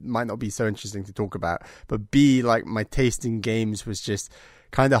might not be so interesting to talk about. But B, like, my taste in games was just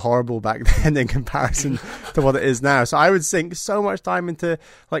kind of horrible back then in comparison to what it is now. So I would sink so much time into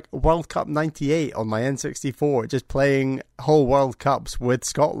like World Cup 98 on my N64, just playing whole World Cups with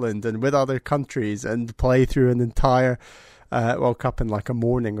Scotland and with other countries, and play through an entire World Cup in like a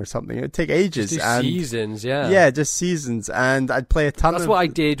morning or something. It'd take ages. Seasons, yeah. Yeah, just seasons. And I'd play a ton That's what I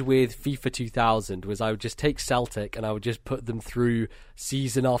did with FIFA 2000, was I would just take Celtic and I would just put them through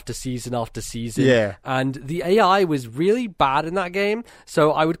season after season after season. Yeah. And the AI was really bad in that game,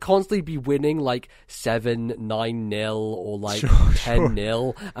 so I would constantly be winning like 7-9-0 or like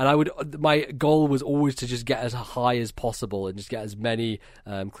 10-0. And my goal was always to just get as high as possible and just get as many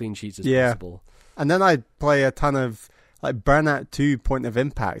clean sheets as possible. And then I'd play a ton of like Burnout 2 Point of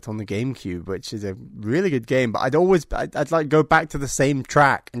Impact on the GameCube, which is a really good game, but I'd like go back to the same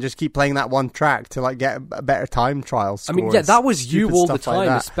track and just keep playing that one track to like get a better time trial score. I mean, yeah, that was you all the time,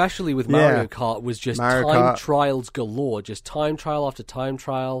 especially with Mario Kart, was just time trials galore, just time trial after time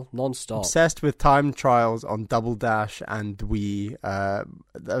trial, non-stop. Obsessed with time trials on Double Dash and Wii. That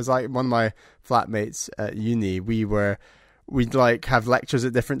was like one of my flatmates at uni. We'd like have lectures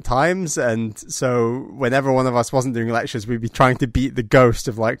at different times, and so whenever one of us wasn't doing lectures, we'd be trying to beat the ghost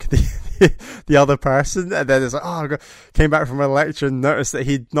of like the other person, and then it's like, I came back from a lecture and noticed that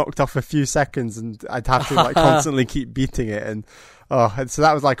he'd knocked off a few seconds, and I'd have to like constantly keep beating it, and so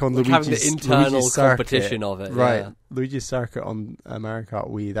that was like on Luigi's, having the internal competition of it, right? Yeah. Luigi's Circuit on Mario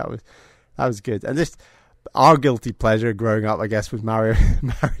Kart Wii, that was good, and just our guilty pleasure growing up, I guess, was Mario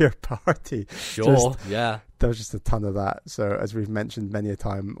Party. Sure, yeah. There was just a ton of that. So, as we've mentioned many a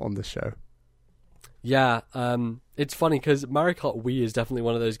time on the show. Yeah, it's funny because Mario Kart Wii is definitely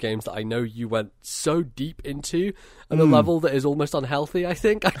one of those games that I know you went so deep into at a level that is almost unhealthy, I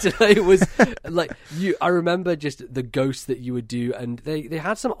think. I don't know, it was like I remember just the ghosts that you would do, and they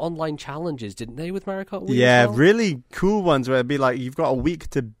had some online challenges, didn't they, with Mario Kart Wii? Yeah, as well? really cool ones where it'd be like, you've got a week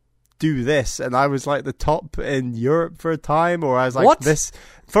to do this, and I was like the top in Europe for a time, or I was like this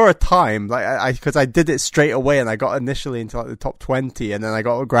for a time, like because I did it straight away, and I got initially into like the top 20, and then I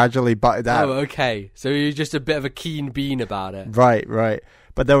got gradually butted out. Oh, okay. So you're just a bit of a keen bean about it. Right.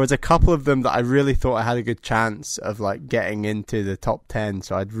 But there was a couple of them that I really thought I had a good chance of like getting into the top 10,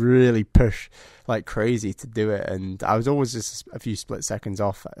 so I'd really push like crazy to do it, and I was always just a few split seconds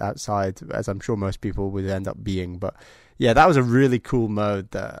off outside, as I'm sure most people would end up being. But yeah, that was a really cool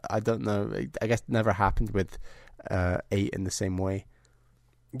mode that I don't know, I guess never happened with 8 in the same way.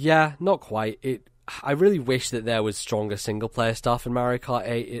 Yeah, not quite. I really wish that there was stronger single player stuff in Mario Kart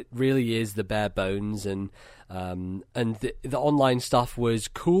 8. It really is the bare bones, and the online stuff was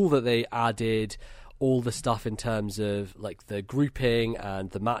cool that they added all the stuff in terms of like the grouping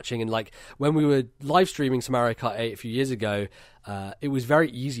and the matching, and like when we were live streaming some Mario Kart 8 a few years ago, it was very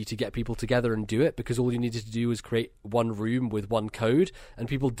easy to get people together and do it, because all you needed to do was create one room with one code, and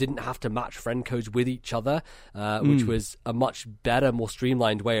people didn't have to match friend codes with each other, which was a much better, more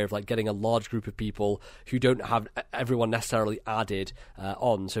streamlined way of like getting a large group of people who don't have everyone necessarily added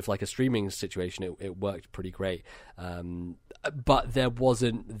on. So for like a streaming situation, it worked pretty great. But there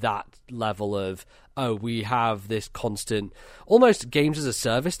wasn't that level of, we have this constant, almost games as a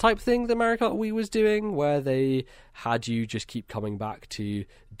service type thing that Mario Kart Wii was doing, where they had you just keep coming back to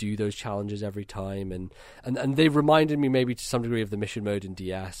do those challenges every time, and they reminded me maybe to some degree of the mission mode in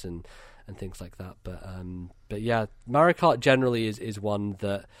DS and things like that. But yeah, Mario Kart generally is one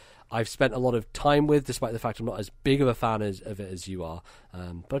that I've spent a lot of time with, despite the fact I'm not as big of a fan of it as you are.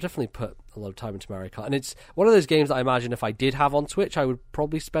 But I've definitely put a lot of time into Mario Kart. And it's one of those games that I imagine if I did have on Switch, I would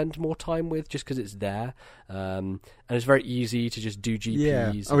probably spend more time with just because it's there. And it's very easy to just do GPs.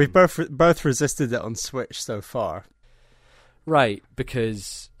 Yeah, and we've both resisted it on Switch so far. Right,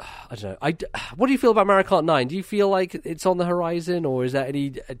 because, I don't know. What do you feel about Mario Kart 9? Do you feel like it's on the horizon, or is there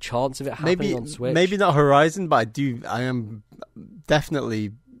any chance of it happening on Switch? Maybe not horizon, but I am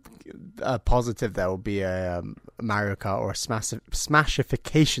definitely positive there will be a Mario Kart or a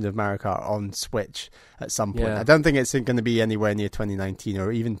smashification of Mario Kart on Switch at some point. I don't think it's going to be anywhere near 2019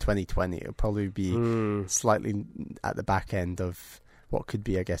 or even 2020. It'll probably be slightly at the back end of what could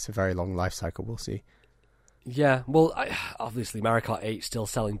be, I guess, a very long life cycle. We'll see. Yeah, well, obviously Mario Kart 8 still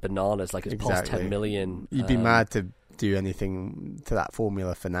selling bananas, like it's past 10 million. You'd be mad to do anything to that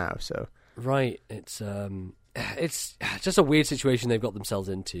formula for now, so... Right, it's just a weird situation they've got themselves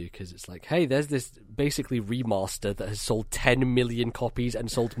into, because it's like, hey, there's this basically remaster that has sold 10 million copies and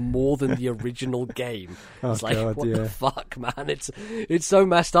sold more than the original game. It's what the fuck, man? It's so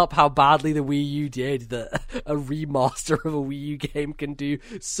messed up how badly the Wii U did that a remaster of a Wii U game can do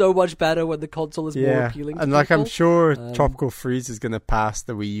so much better when the console is more appealing to and people. I'm sure Tropical Freeze is going to pass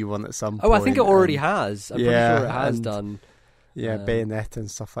the Wii U one at some point. Oh, I think it already has. I'm pretty sure it has done. Yeah, Bayonetta and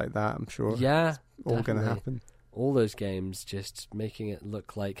stuff like that, I'm sure. Yeah, all going to happen. All those games just making it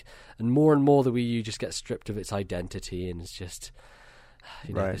look like, and more the Wii U just gets stripped of its identity, and it's just,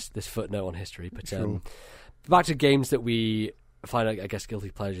 this footnote on history. But back to games that we find, I guess, guilty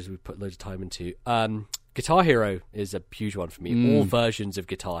pleasures we put loads of time into. Guitar Hero is a huge one for me. All versions of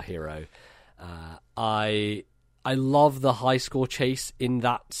Guitar Hero. I love the high score chase in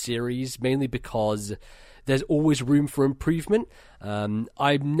that series, mainly because there's always room for improvement. I'm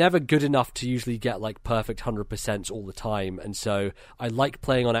never good enough to usually get like perfect 100% all the time, and so I like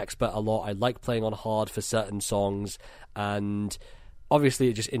playing on expert a lot. I like playing on hard for certain songs, and obviously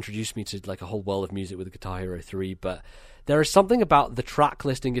it just introduced me to like a whole world of music with Guitar Hero 3, but there is something about the track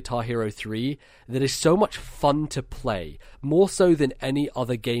list in Guitar Hero 3 that is so much fun to play, more so than any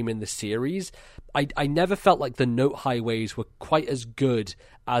other game in the series. I never felt like the note highways were quite as good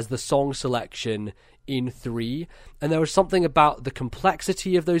as the song selection in 3, and there was something about the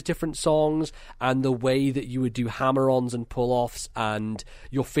complexity of those different songs and the way that you would do hammer-ons and pull-offs and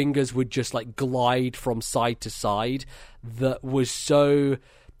your fingers would just like glide from side to side that was so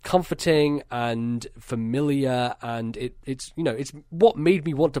comforting and familiar, and it's what made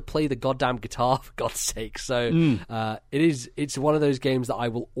me want to play the goddamn guitar, for God's sake. So it's one of those games that I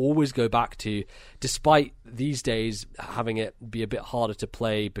will always go back to, despite these days having it be a bit harder to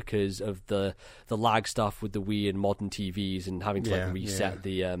play because of the lag stuff with the Wii and modern TVs and having to reset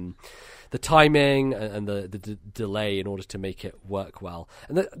the timing and the delay in order to make it work well.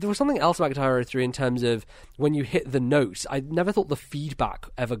 And there was something else about Guitar Hero 3 in terms of when you hit the notes. I never thought the feedback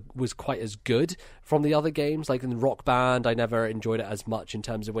ever was quite as good from the other games. Like in Rock Band, I never enjoyed it as much in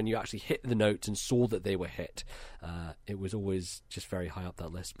terms of when you actually hit the notes and saw that they were hit. It was always just very high up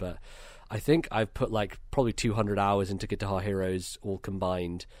that list. But I think I've put like probably 200 hours into Guitar Heroes all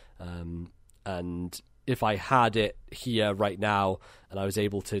combined. And if I had it here right now and I was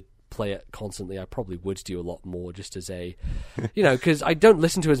able to play it constantly, I probably would do a lot more, just as a because I don't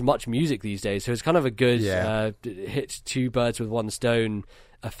listen to as much music these days, so it's kind of a good hit two birds with one stone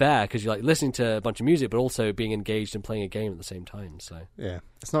affair, because you're like listening to a bunch of music but also being engaged and playing a game at the same time. So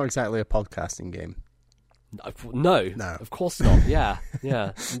it's not exactly a podcasting game. No, of course not. Yeah.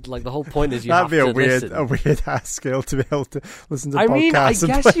 Like the whole point is that'd be a weird ass skill to be able to listen to podcasts.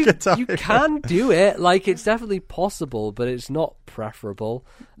 I guess you can do it. Like it's definitely possible, but it's not preferable.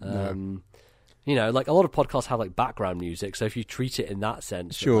 No. Like a lot of podcasts have like background music, so if you treat it in that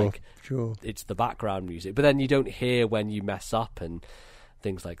sense, sure, it's the background music. But then you don't hear when you mess up and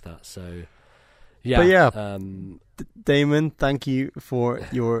things like that. So. Yeah, but Damon, thank you for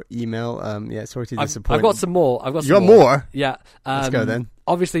your email. Sorry to disappoint. I've got some more. You got more? Yeah. Let's go then.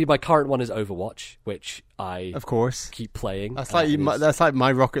 Obviously, my current one is Overwatch, which I of course keep playing. That's like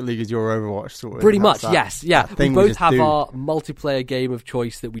my Rocket League is your Overwatch, sort of. Pretty much, yes. Yeah, we both have our multiplayer game of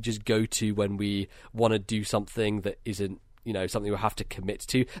choice that we just go to when we want to do something that isn't something we have to commit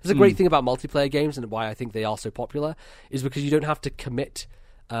to. That's a great thing about multiplayer games, and why I think they are so popular, is because you don't have to commit.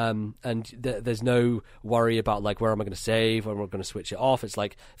 And there's no worry about like where am I going to save, or am I going to switch it off. It's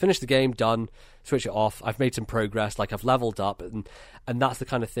like finish the game, done, switch it off. I've made some progress, like I've leveled up, and that's the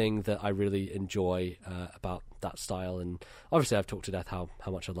kind of thing that I really enjoy about that style. And obviously I've talked to death how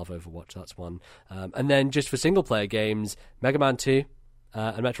much I love Overwatch. That's one. And then just for single player games, Mega Man 2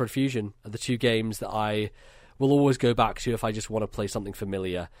 and Metroid Fusion are the two games that I will always go back to if I just want to play something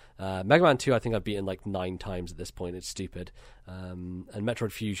familiar. Mega Man 2, I think I've beaten like 9 times at this point. It's stupid. And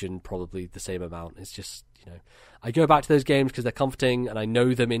Metroid Fusion, probably the same amount. It's just, I go back to those games because they're comforting and I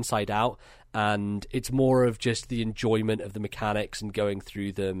know them inside out. And it's more of just the enjoyment of the mechanics and going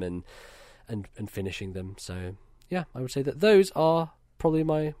through them and finishing them. So, yeah, I would say that those are probably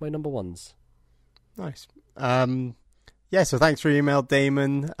my number ones. Nice. So thanks for your email,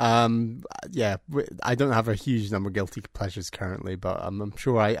 Damon. I don't have a huge number of guilty pleasures currently, but I'm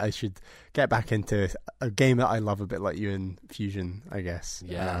sure I should get back into a game that I love a bit like you in Fusion, I guess.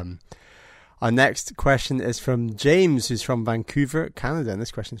 Yeah. Our next question is from James, who's from Vancouver, Canada, and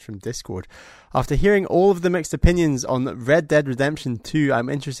this question is from Discord. After hearing all of the mixed opinions on Red Dead Redemption 2, I'm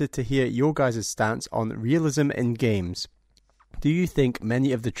interested to hear your guys' stance on realism in games. Do you think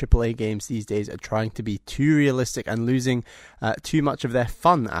many of the AAA games these days are trying to be too realistic and losing too much of their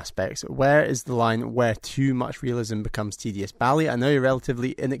fun aspects? Where is the line where too much realism becomes tedious? Bally, I know you're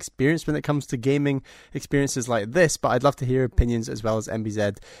relatively inexperienced when it comes to gaming experiences like this, but I'd love to hear opinions as well as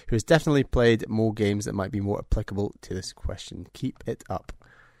MBZ, who has definitely played more games that might be more applicable to this question. Keep it up.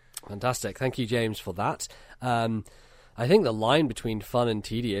 Fantastic. Thank you, James, for that. I think the line between fun and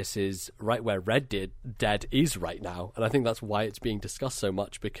tedious is right where Red Dead is right now. And I think that's why it's being discussed so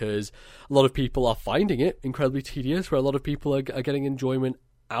much, because a lot of people are finding it incredibly tedious, where a lot of people are getting enjoyment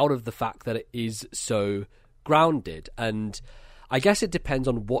out of the fact that it is so grounded. And I guess it depends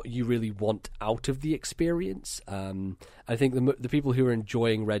on what you really want out of the experience. I think the people who are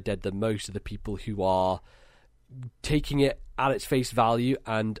enjoying Red Dead the most are the people who are taking it at its face value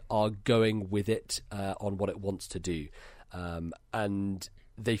and are going with it on what it wants to do. And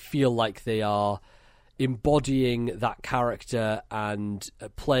they feel like they are embodying that character and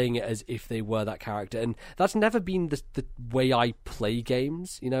playing it as if they were that character. And that's never been the way I play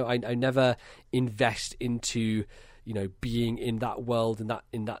games. I never invest into, being in that world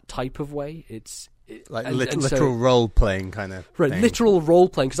in that type of way. It's literal role playing kind of right, thing. Literal role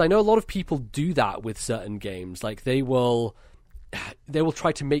playing, because I know a lot of people do that with certain games. Like they will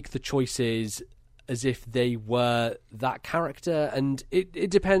try to make the choices as if they were that character, and it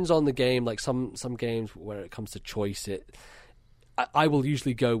depends on the game. Like some games, when it comes to choice, I will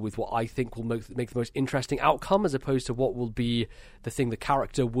usually go with what I think will make the most interesting outcome, as opposed to what will be the thing the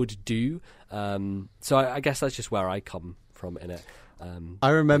character would do. So I guess that's just where I come from in it. I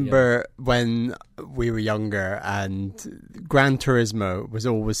remember when we were younger, and Gran Turismo was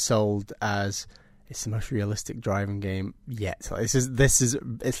always sold as it's the most realistic driving game yet. Like,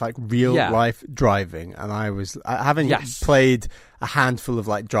 it's like real life driving, and having played a handful of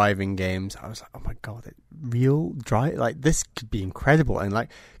like driving games, I was like, oh my god, real drive, like this could be incredible. And like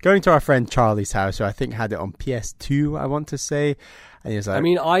going to our friend Charlie's house, who I think had it on PS2, I want to say, and he was like,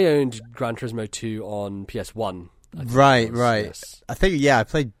 I owned Gran Turismo 2 on PS1. Right. Yes. I think, I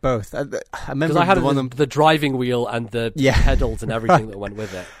played both. I remember because I had the driving wheel and the pedals and everything that went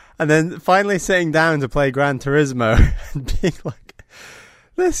with it. And then finally sitting down to play Gran Turismo and being like,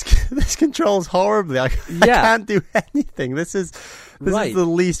 this controls horribly. I can't do anything. This is the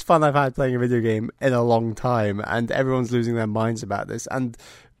least fun I've had playing a video game in a long time, and everyone's losing their minds about this. And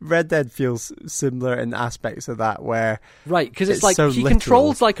Red Dead feels similar in aspects of that, where because it's like he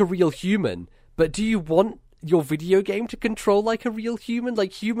controls like a real human, but do you want your video game to control like a real human?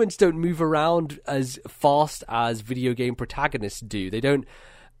 Like, humans don't move around as fast as video game protagonists do. They don't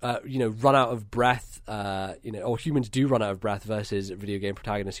run out of breath, or humans do run out of breath versus video game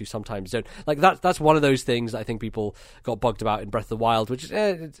protagonists who sometimes don't. Like, that's one of those things that I think people got bugged about in Breath of the Wild, which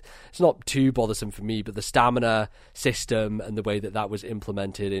it's not too bothersome for me, but the stamina system and the way that was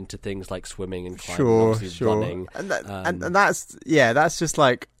implemented into things like swimming and climbing, running. And that's just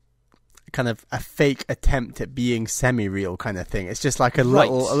like kind of a fake attempt at being semi-real kind of thing. It's just like a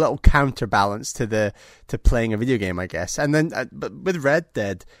little counterbalance to playing a video game, I guess. And then, but with Red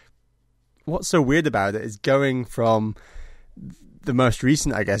Dead, what's so weird about it is going from the most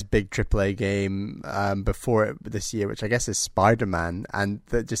recent, I guess, big AAA game before it this year, which I guess is Spider-Man, and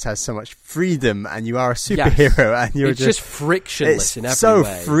that just has so much freedom, and you are a superhero, and you're just frictionless in every so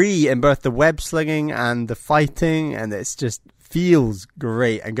way. Free in both the web slinging and the fighting, and it's just feels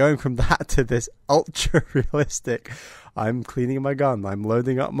great. And going from that to this ultra realistic, I'm cleaning my gun, I'm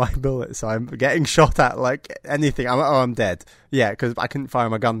loading up my bullets, I'm getting shot at like anything, I'm dead. Yeah, because I couldn't fire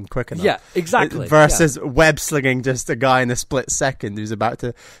my gun quick enough. Yeah, exactly. Versus web slinging just a guy in a split second who's about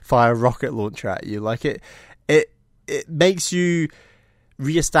to fire a rocket launcher at you. Like it makes you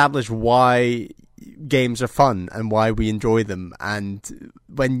reestablish why games are fun and why we enjoy them. And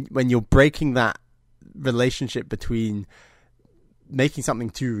when you're breaking that relationship between making something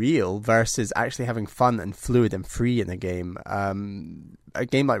too real versus actually having fun and fluid and free in a game. A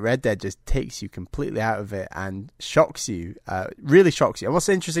game like Red Dead just takes you completely out of it and shocks you, really shocks you. And what's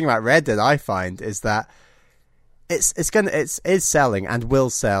interesting about Red Dead, I find, is that it's selling and will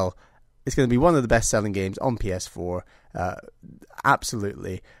sell. It's going to be one of the best selling games on PS4,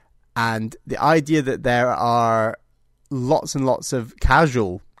 absolutely. And the idea that there are lots and lots of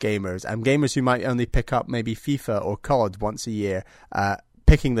casual gamers and gamers who might only pick up maybe FIFA or COD once a year,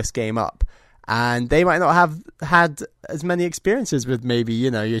 picking this game up, and they might not have had as many experiences with maybe, you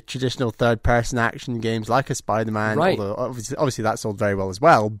know, your traditional third-person action games like a Spider-Man, right. Although obviously that sold very well as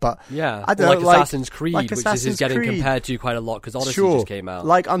well. But yeah, I don't know, Assassin's Creed, which is getting compared to quite a lot because Odyssey just came out.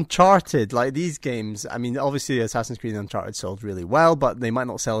 Like Uncharted, like these games. I mean, obviously Assassin's Creed and Uncharted sold really well, but they might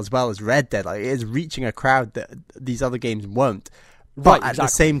not sell as well as Red Dead. Like, it is reaching a crowd that these other games won't. But at the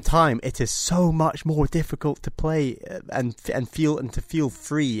same time, it is so much more difficult to play and feel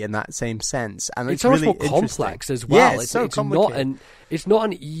free in that same sense. And it's so really much more complex as well. Yeah, it's so complicated. It's not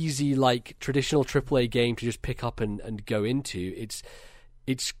an easy, like, traditional AAA game to just pick up and go into.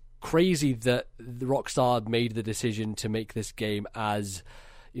 It's crazy that the Rockstar made the decision to make this game as,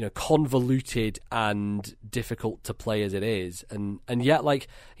 you know, convoluted and difficult to play as it is, and yet, like,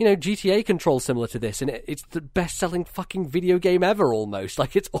 you know, GTA controls similar to this, and it's the best-selling fucking video game ever, almost.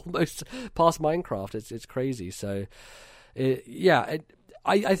 Like, it's almost past Minecraft. It's crazy. So,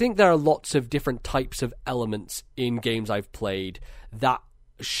 I think there are lots of different types of elements in games I've played that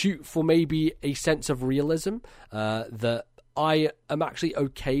shoot for maybe a sense of realism that I am actually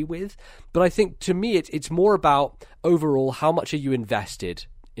okay with, but I think to me it's more about overall how much are you invested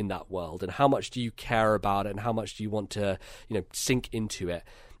in that world and how much do you care about it and how much do you want to, you know, sink into it.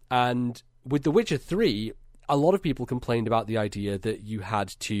 And with The Witcher 3, a lot of people complained about the idea that you had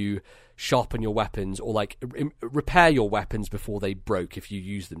to sharpen your weapons or like repair your weapons before they broke if you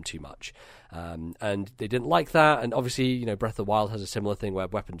use them too much, and they didn't like that. And obviously, you know, Breath of the Wild has a similar thing where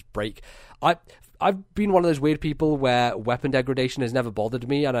weapons break. I've been one of those weird people where weapon degradation has never bothered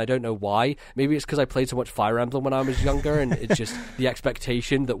me, and I don't know why. Maybe it's because I played so much Fire Emblem when I was younger, and it's just the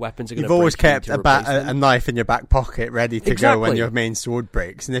expectation that weapons are going to break. You've always kept a knife in your back pocket ready to go when your main sword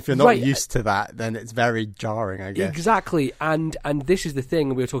breaks, and if you're not used to that, then it's very jarring, I guess. Exactly, and this is the thing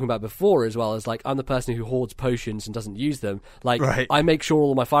we were talking about before as well, as like, I'm the person who hoards potions and doesn't use them. Like, I make sure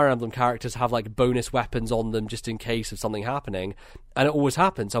all my Fire Emblem characters have like bonus weapons on them just in case of something happening, and it always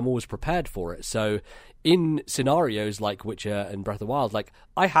happens. I'm always prepared for it. So in scenarios like Witcher and Breath of the Wild, like,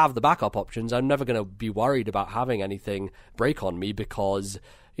 I have the backup options. I'm never going to be worried about having anything break on me because,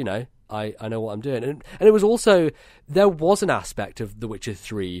 you know, I know what I'm doing. And it was also, there was an aspect of The Witcher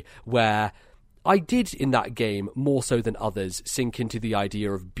 3 where I did in that game, more so than others, sink into the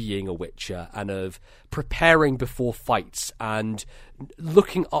idea of being a Witcher and of preparing before fights and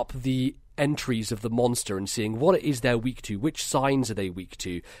looking up the entries of the monster and seeing what it is they're weak to, which signs are they weak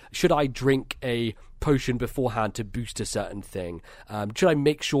to. Should I drink a potion beforehand to boost a certain thing? Should I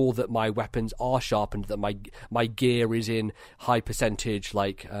make sure that my weapons are sharpened, that my gear is in high percentage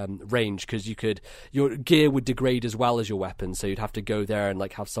like range, because your gear would degrade as well as your weapons, so you'd have to go there and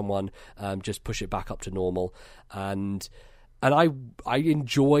like have someone just push it back up to normal. And I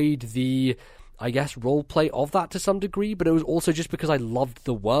enjoyed the, I guess, role play of that to some degree, but it was also just because I loved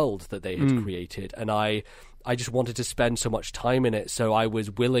the world that they had created, and I just wanted to spend so much time in it, so I was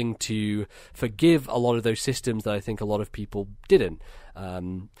willing to forgive a lot of those systems that I think a lot of people didn't.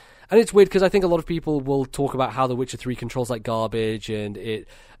 And it's weird because I think a lot of people will talk about how The Witcher 3 controls like garbage, and it,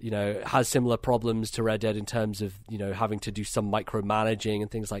 you know, has similar problems to Red Dead in terms of, you know, having to do some micromanaging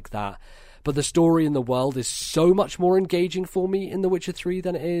and things like that. But the story in the world is so much more engaging for me in The Witcher 3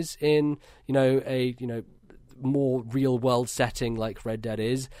 than it is in, you know, a, you know, more real world setting like Red Dead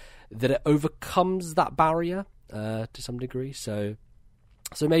is, that it overcomes that barrier to some degree. So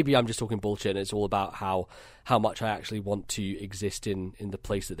maybe I'm just talking bullshit, and it's all about how much I actually want to exist in the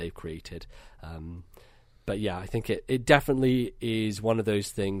place that they've created. But yeah, I think it definitely is one of those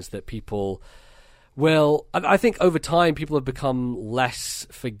things that people... Well, I think over time people have become less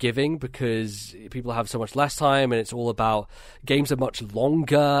forgiving because people have so much less time, and it's all about games are much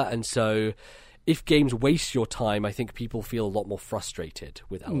longer, and so if games waste your time, I think people feel a lot more frustrated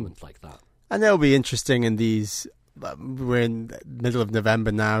with elements like that. And it'll be interesting in these... We're in the middle of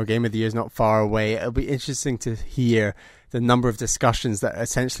November now, Game of the Year is not far away. It'll be interesting to hear the number of discussions that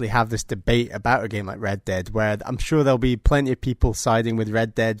essentially have this debate about a game like Red Dead, where I'm sure there'll be plenty of people siding with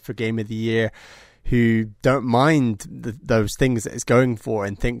Red Dead for Game of the Year who don't mind those things that it's going for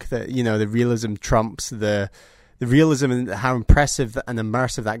and think that, you know, the realism trumps the realism and how impressive and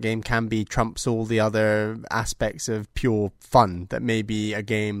immersive that game can be trumps all the other aspects of pure fun that maybe a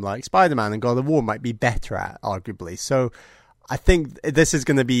game like Spider-Man and God of War might be better at, arguably. So I think this is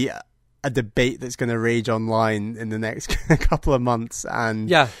going to be a debate that's going to rage online in the next couple of months, and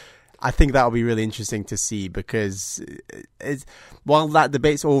yeah, I think that'll be really interesting to see, because while that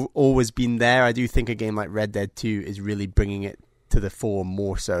debate's always been there, I do think a game like Red Dead 2 is really bringing it to the fore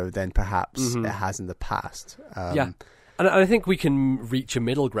more so than perhaps it has in the past. Yeah. And I think we can reach a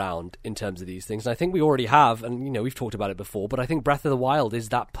middle ground in terms of these things. And I think we already have, and we've talked about it before, but I think Breath of the Wild is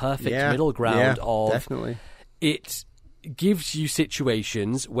that perfect middle ground of definitely. It gives you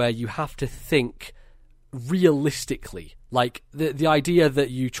situations where you have to think realistically, like the idea that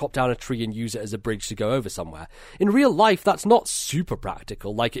you chop down a tree and use it as a bridge to go over somewhere. In real life, that's not super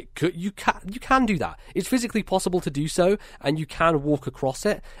practical. Like you can do that. It's physically possible to do so, and you can walk across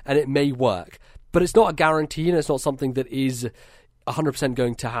it, and it may work. But it's not a guarantee, and it's not something that is 100%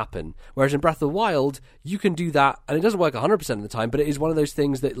 going to happen. Whereas in Breath of the Wild, you can do that, and it doesn't work 100% of the time, but it is one of those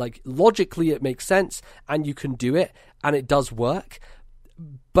things that, like, logically it makes sense, and you can do it, and it does work.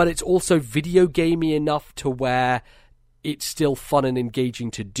 But it's also video gamey enough to where it's still fun and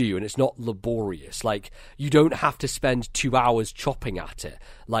engaging to do, and it's not laborious. Like, you don't have to spend 2 hours chopping at it.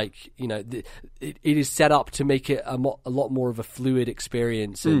 Like, it is set up to make it a lot more of a fluid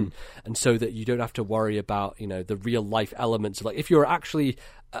experience, and so that you don't have to worry about, the real life elements. Like, if you're actually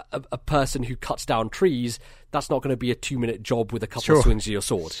a person who cuts down trees, that's not going to be a 2-minute job with a couple of swings of your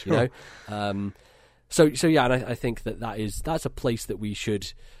sword, So yeah, and I think that's a place that we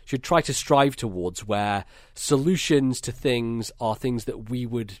should try to strive towards, where solutions to things are things that we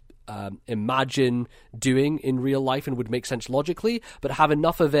would imagine doing in real life and would make sense logically, but have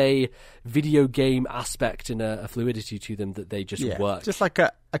enough of a video game aspect and a fluidity to them that they just work. Just like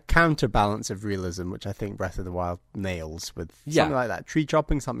a counterbalance of realism, which I think Breath of the Wild nails with something like that. Tree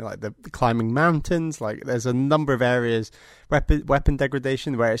chopping, something like the climbing mountains. Like, there's a number of areas, weapon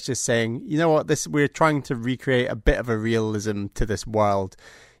degradation, where it's just saying, you know what, we're trying to recreate a bit of a realism to this world.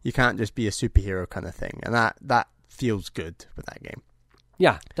 You can't just be a superhero kind of thing. And that feels good with that game.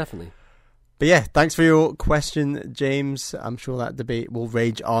 Yeah, definitely. But yeah, thanks for your question, James. I'm sure that debate will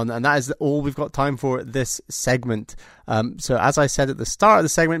rage on. And that is all we've got time for this segment. So as I said at the start of the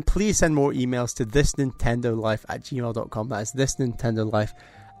segment, please send more emails to thisnintendolife@gmail.com. That is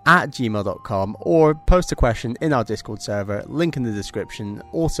thisnintendolife@gmail.com, or post a question in our Discord server, link in the description.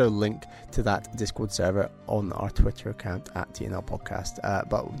 Also link to that Discord server on our Twitter account @TNL Podcast.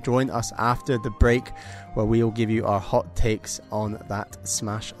 But join us after the break, where we'll give you our hot takes on that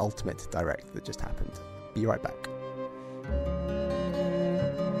Smash Ultimate Direct that just happened. Be right back.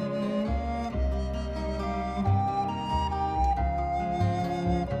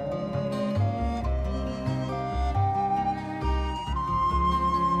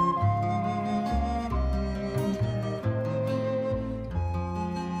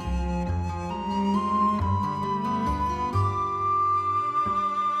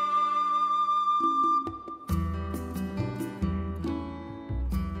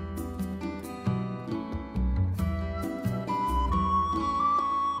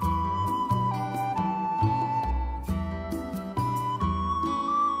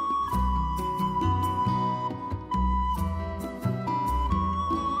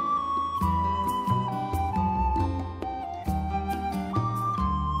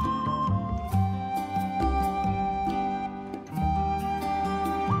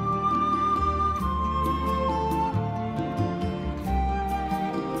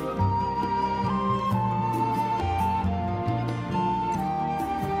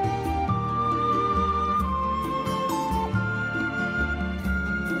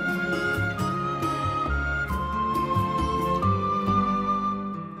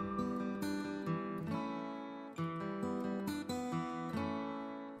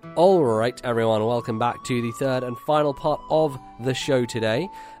 Alright everyone, welcome back to the third and final part of the show today,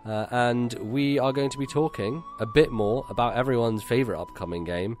 and we are going to be talking a bit more about everyone's favourite upcoming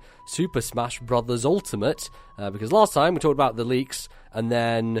game, Super Smash Bros. Ultimate, because last time we talked about the leaks, and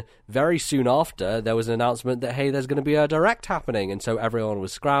then very soon after there was an announcement that, hey, there's going to be a Direct happening, and so everyone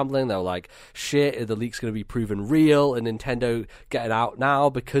was scrambling. They were like, shit, are the leaks going to be proven real? And Nintendo getting out now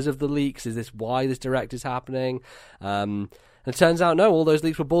because of the leaks? Is this why this Direct is happening? And it turns out, no, all those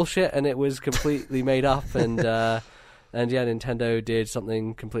leaks were bullshit, and it was completely made up, and yeah, Nintendo did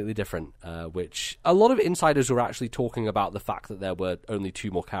something completely different, which a lot of insiders were actually talking about the fact that there were only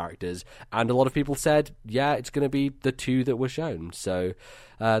 2 more characters, and a lot of people said, yeah, it's going to be the 2 that were shown. So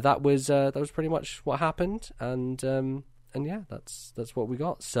that was pretty much what happened, and yeah, that's what we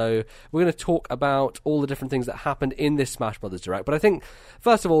got. So we're going to talk about all the different things that happened in this Smash Brothers Direct. But I think,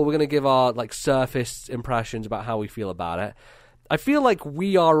 first of all, we're going to give our surface impressions about how we feel about it. I feel like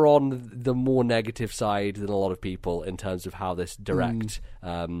we are on the more negative side than a lot of people in terms of how this Direct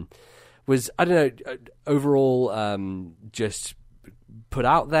was, I don't know, overall just put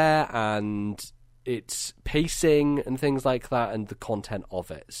out there, and its pacing and things like that, and the content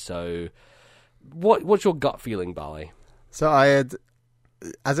of it. So what's your gut feeling, Bali? So I had,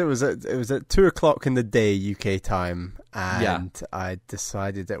 as it was at 2:00 in the day UK time, and I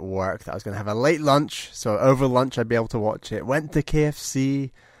decided at work that I was going to have a late lunch, so over lunch I'd be able to watch it. Went to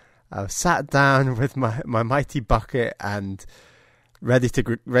KFC, I sat down with my mighty bucket and ready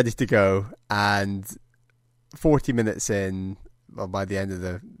to go, and 40 minutes in, well, by the end of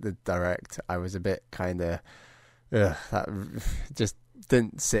the Direct, I was a bit kind of that just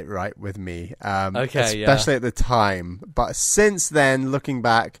didn't sit right with me, especially at the time. But since then, looking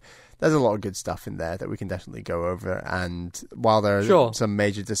back, there's a lot of good stuff in there that we can definitely go over. And while there are some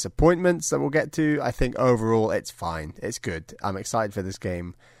major disappointments that we'll get to, I think overall it's fine. It's good. I'm excited for this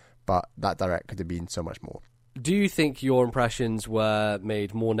game, but that Direct could have been so much more. Do you think your impressions were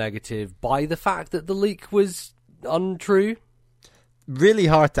made more negative by the fact that the leak was untrue? Really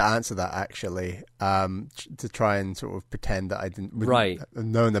hard to answer that, actually, to try and sort of pretend that I wouldn't have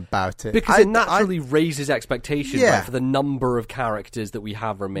known about it. Because it naturally raises expectations for the number of characters that we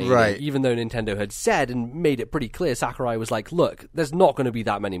have remaining. Right. Even though Nintendo had said and made it pretty clear, Sakurai was like, look, there's not going to be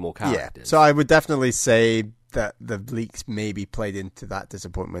that many more characters. Yeah. So I would definitely say that the leaks maybe played into that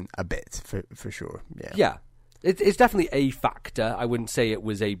disappointment a bit, for sure. Yeah. It's definitely a factor. I wouldn't say it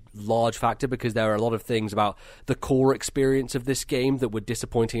was a large factor, because there are a lot of things about the core experience of this game that were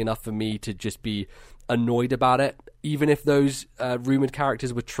disappointing enough for me to just be annoyed about it. Even if those rumored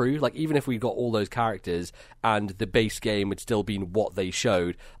characters were true, like even if we got all those characters and the base game had still been what they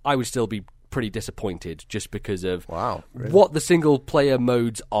showed, I would still be pretty disappointed just because of what the single player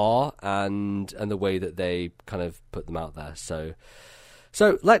modes are and the way that they kind of put them out there.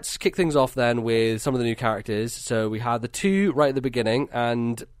 So let's kick things off then with some of the new characters. So we had the two right at the beginning,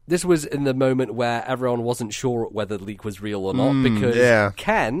 and this was in the moment where everyone wasn't sure whether the leak was real or not, because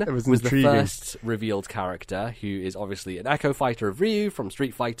Ken was the first revealed character, who is obviously an Echo Fighter of Ryu from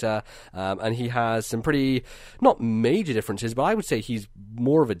Street Fighter, and he has some pretty, not major differences, but I would say he's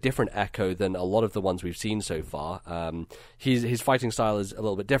more of a different Echo than a lot of the ones we've seen so far. His fighting style is a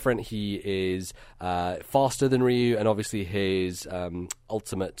little bit different. He is faster than Ryu, and obviously his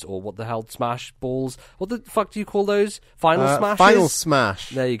ultimate, or what the hell, smash balls? What the fuck do you call those? Final smashes? Final smash.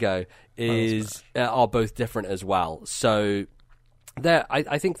 There you go. Are both different as well. So there,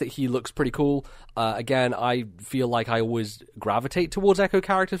 I think that he looks pretty cool. Again, I feel like I always gravitate towards Echo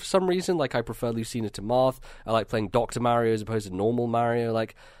characters for some reason. Like, I prefer Lucina to Marth. I like playing Dr. Mario as opposed to normal Mario.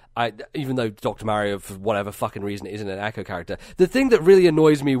 Like, even though Dr. Mario, for whatever fucking reason, isn't an Echo character. The thing that really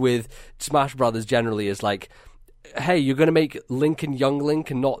annoys me with Smash Brothers generally is like, hey, you're going to make Link and Young Link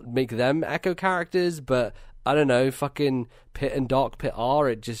and not make them Echo characters, but I don't know, fucking Pit and Dark Pit are.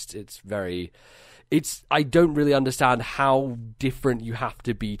 I don't really understand how different you have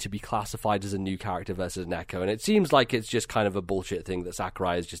to be classified as a new character versus an Echo, and it seems like it's just kind of a bullshit thing that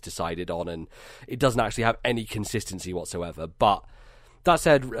Sakurai has just decided on, and it doesn't actually have any consistency whatsoever. But that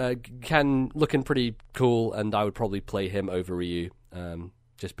said, Ken looking pretty cool, and I would probably play him over Ryu,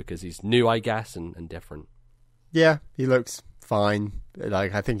 just because he's new, I guess, and different. Yeah, he looks fine.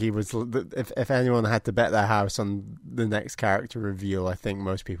 Like, I think he was. If anyone had to bet their house on the next character reveal, I think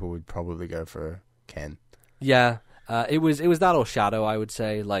most people would probably go for Ken. Yeah, it was that or Shadow, I would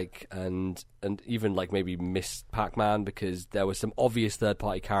say. Like, and even like maybe Miss Pac-Man, because there were some obvious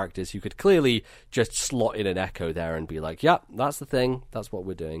third-party characters who could clearly just slot in an Echo there and be like, "Yep, that's the thing. That's what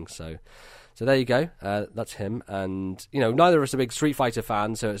we're doing." So there you go. That's him. And, neither of us are big Street Fighter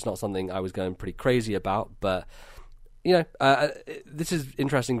fans, so it's not something I was going pretty crazy about. But, this is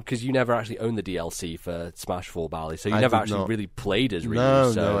interesting because you never actually owned the DLC for Smash 4, Bali, so you never actually really played as Ryu.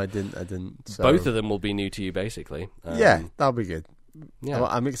 No, I didn't. So. Both of them will be new to you, basically. Yeah, that'll be good. Yeah.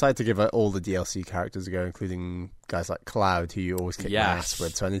 I'm excited to give all the DLC characters a go, including guys like Cloud, who you always kick ass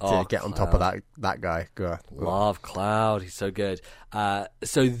with. So I need to get on top of that guy. Love Cloud, he's so good.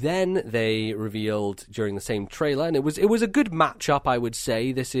 So then they revealed during the same trailer, and it was a good matchup, I would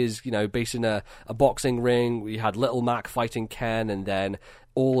say. This is based in a boxing ring. We had Little Mac fighting Ken, and then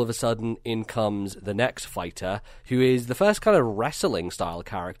all of a sudden in comes the next fighter, who is the first kind of wrestling-style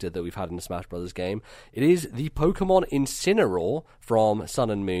character that we've had in the Smash Bros. Game. It is the Pokemon Incineroar from Sun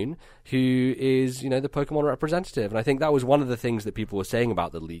and Moon, who is, the Pokemon representative. And I think that was one of the things that people were saying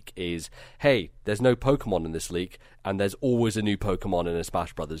about the leak is, hey, there's no Pokemon in this leak, and there's always a new Pokemon in a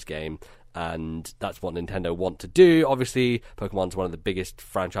Smash Bros. Game. And that's what Nintendo want to do. Obviously, Pokemon's one of the biggest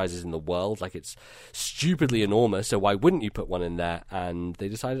franchises in the world. Like, it's stupidly enormous, so why wouldn't you put one in there? And they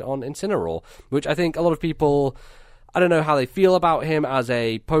decided on Incineroar, which I think a lot of people... I don't know how they feel about him as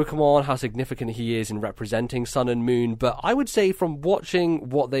a Pokemon, how significant he is in representing Sun and Moon, but I would say from watching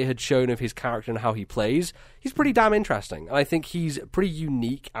what they had shown of his character and how he plays, he's pretty damn interesting. And I think he's pretty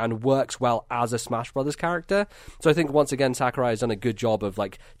unique and works well as a Smash Brothers character. So I think, once again, Sakurai has done a good job of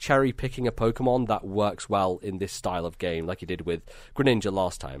cherry-picking a Pokemon that works well in this style of game, like he did with Greninja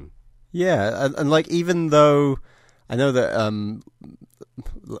last time. Yeah, and even though I know that...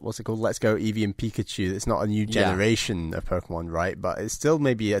 what's it called? Let's Go Eevee and Pikachu. It's not a new generation of Pokemon, right? But it's still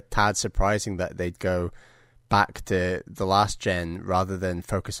maybe a tad surprising that they'd go back to the last gen rather than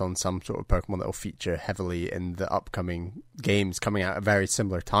focus on some sort of Pokemon that will feature heavily in the upcoming games coming out at a very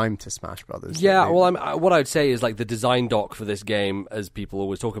similar time to Smash Brothers. Yeah, well, what I would say is the design doc for this game, as people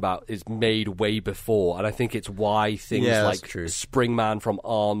always talk about, is made way before, and I think it's why things like Springman from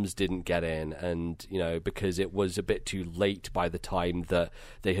ARMS didn't get in, and because it was a bit too late by the time that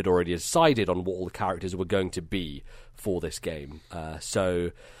they had already decided on what all the characters were going to be for this game.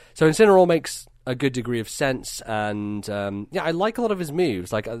 So Incineroar makes a good degree of sense, and I like a lot of his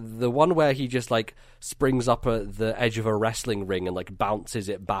moves, like the one where he just springs up at the edge of a wrestling ring and bounces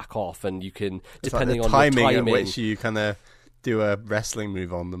it back off, and you can, depending on the timing at which you kind of do a wrestling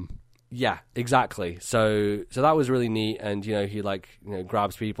move on them. Yeah, exactly. So that was really neat, and he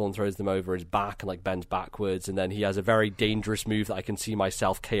grabs people and throws them over his back and bends backwards, and then he has a very dangerous move that I can see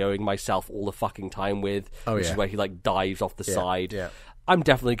myself KOing myself all the fucking time with, which is where he dives off the side. Yeah. I'm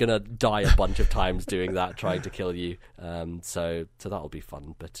definitely going to die a bunch of times doing that, trying to kill you. So that'll be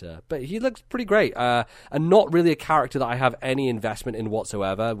fun. But he looks pretty great. And not really a character that I have any investment in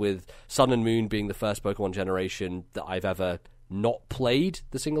whatsoever, with Sun and Moon being the first Pokemon generation that I've ever not played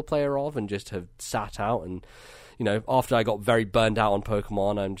the single player of and just have sat out. And, after I got very burned out on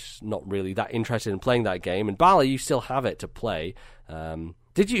Pokemon, I'm just not really that interested in playing that game. And Bala, you still have it to play. Who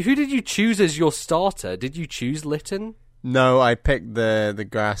did you choose as your starter? Did you choose Litten? No, I picked the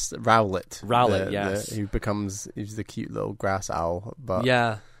grass Rowlet. Rowlet, yes. He's the cute little grass owl. But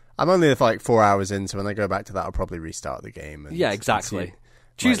yeah, I'm only 4 hours in, so when I go back to that, I'll probably restart the game. Yeah, exactly.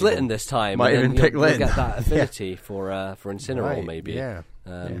 Choose Litten this time. Might even pick Litten. You'll get that affinity for Incineroar, maybe.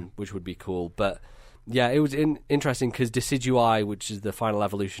 Which would be cool. But yeah, it was interesting because Decidueye, which is the final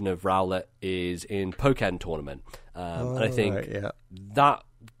evolution of Rowlet, is in Pokken Tournament. And I think that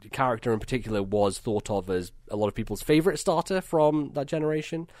character in particular was thought of as a lot of people's favourite starter from that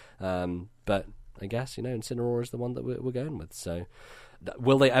generation. But I guess, Incineroar is the one that we're going with. So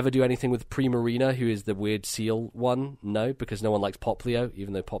will they ever do anything with Primarina, who is the weird seal one? No, because no one likes Poplio,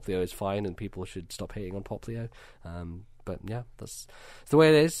 even though Poplio is fine and people should stop hating on Poplio. But yeah, that's the way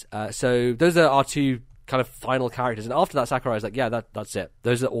it is. So those are our two kind of final characters. And after that, Sakurai is that's it.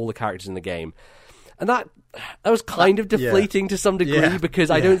 Those are all the characters in the game. And that was kind of deflating to some degree,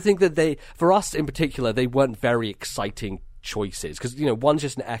 because I don't think that for us in particular, they weren't very exciting choices. Because, one's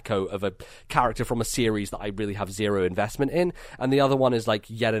just an echo of a character from a series that I really have zero investment in. And the other one is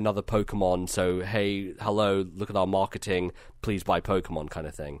yet another Pokemon. So, hey, hello, look at our marketing, please buy Pokemon kind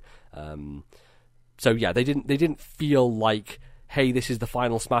of thing. So yeah, they didn't feel like, hey, this is the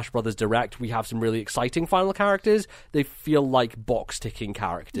final Smash Brothers Direct, we have some really exciting final characters. They feel like box-ticking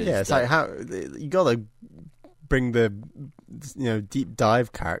characters. Yeah, it's how you gotta bring the deep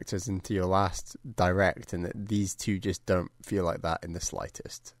dive characters into your last Direct, and these two just don't feel like that in the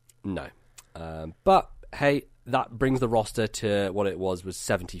slightest. No. But, hey, that brings the roster to what it was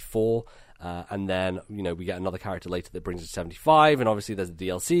 74. And then, we get another character later that brings us 75, and obviously there's the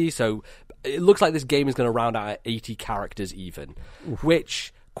DLC, so it looks like this game is going to round out at 80 characters even,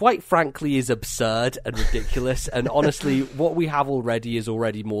 which, quite frankly, is absurd and ridiculous, and honestly, what we have already is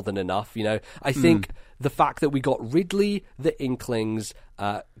already more than enough, I think the fact that we got Ridley, the Inklings,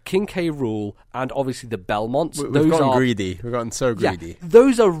 King K. Rool, and obviously the Belmonts. We've gotten greedy. We've gotten so greedy. Yeah,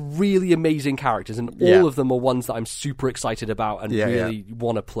 those are really amazing characters, and all of them are ones that I'm super excited about and really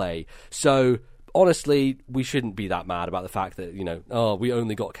want to play. So, honestly, we shouldn't be that mad about the fact that, we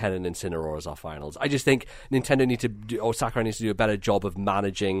only got Ken and Incineroar as our finals. I just think Nintendo Sakurai needs to do a better job of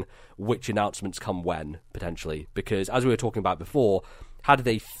managing which announcements come when, potentially. Because, as we were talking about before, had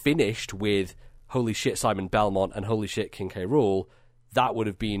they finished with holy shit Simon Belmont and holy shit King K. Rool, that would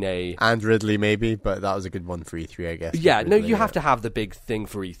have been and Ridley maybe, but that was a good one for E3, I guess. Yeah, Ridley, you have to have the big thing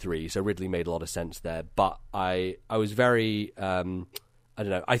for E3, so Ridley made a lot of sense there. But I was very, I don't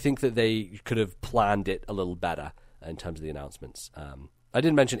know, I think that they could have planned it a little better in terms of the announcements. I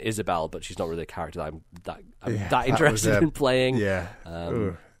didn't mention Isabel, but she's not really a character that I'm that interested in playing. Yeah,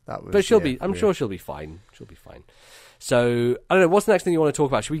 but she'll be. I'm sure she'll be fine. She'll be fine. So I don't know. What's the next thing you want to talk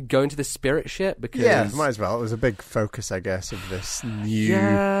about? Should we go into the spirit shit? Because might as well. It was a big focus, I guess, of this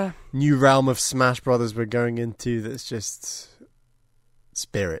new realm of Smash Brothers we're going into. That's just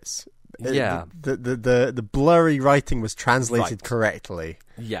spirits. Yeah, the blurry writing was translated correctly.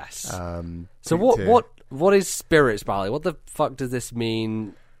 Yes. So what is spirits, Bally? What the fuck does this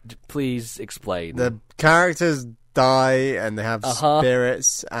mean? Please explain. The characters die and they have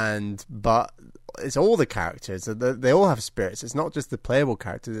spirits, but it's all the characters. They all have spirits. It's not just the playable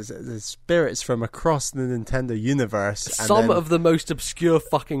characters. There's spirits from across the Nintendo universe. Some of the most obscure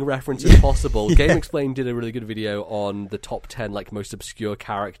fucking references possible. Game Explained did a really good video on the top 10 most obscure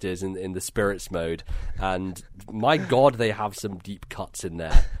characters in the spirits mode, and my god, they have some deep cuts in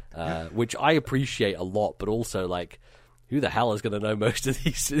there, which I appreciate a lot. But also who the hell is going to know most of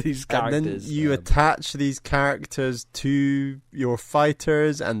these characters? And then you attach these characters to your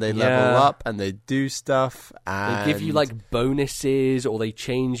fighters, and they level up, and they do stuff. And they give you bonuses, or they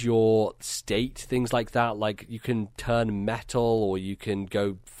change your state, things like that. You can turn metal, or you can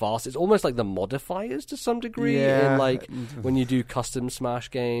go fast. It's almost like the modifiers to some degree in when you do custom Smash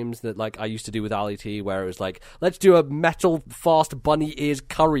games that I used to do with Ali T, where it was let's do a metal fast bunny ears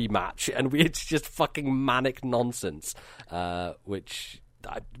curry match, and it's just fucking manic nonsense. Which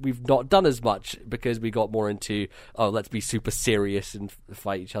we've not done as much because we got more into let's be super serious and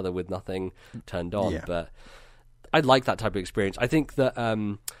fight each other with nothing turned on. But I like that type of experience. I think that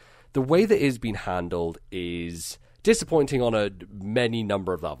the way that it's been handled is disappointing on a many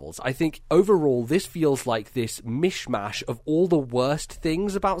number of levels. I think overall this feels like this mishmash of all the worst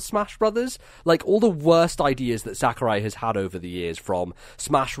things about Smash Brothers, all the worst ideas that Sakurai has had over the years, from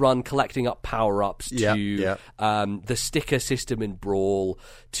Smash Run collecting up power-ups to the sticker system in Brawl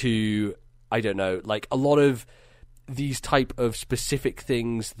to, I don't know, a lot of these type of specific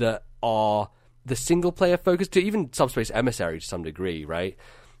things that are the single-player focus, to even Subspace Emissary to some degree, right?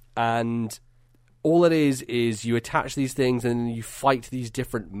 And all it is you attach these things and then you fight these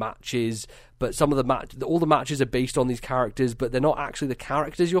different matches, but some of all the matches are based on these characters, but they're not actually the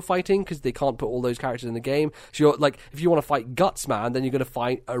characters you're fighting because they can't put all those characters in the game. So you're if you want to fight Gutsman, then you're going to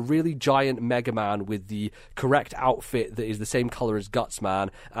fight a really giant Mega Man with the correct outfit that is the same color as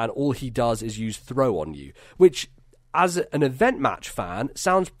Gutsman, and all he does is use throw on you, which as an event match fan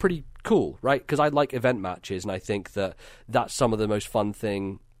sounds pretty cool, right? Because I like event matches, and I think that that's some of the most fun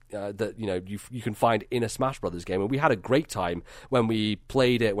thing that you can find in a Smash Brothers game. And we had a great time when we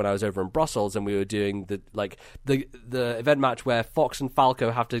played it when I was over in Brussels, and we were doing the event match where Fox and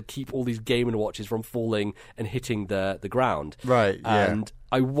Falco have to keep all these Game & Watches from falling and hitting the ground. Right, yeah. And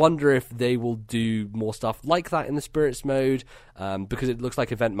I wonder if they will do more stuff like that in the Spirits mode, because it looks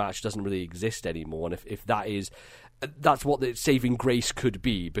like event match doesn't really exist anymore. And if that's what the saving grace could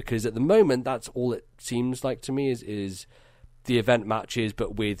be, because at the moment that's all it seems like to me is the event matches,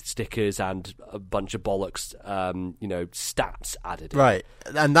 but with stickers and a bunch of bollocks, stats added in. Right.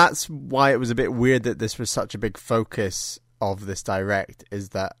 And that's why it was a bit weird that this was such a big focus of this Direct, is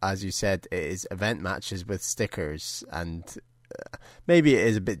that, as you said, it is event matches with stickers, and maybe it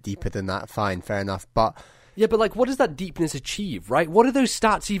is a bit deeper than that. Fine, fair enough. But yeah, but what does that deepness achieve, right? What do those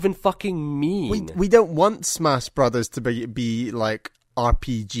stats even fucking mean? We don't want Smash Brothers to be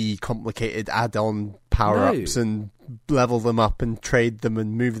RPG complicated add-on power-ups and level them up and trade them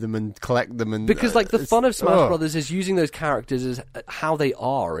and move them and collect them, and because the fun of Smash Brothers is using those characters as how they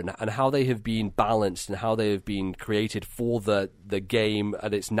are and how they have been balanced and how they have been created for the game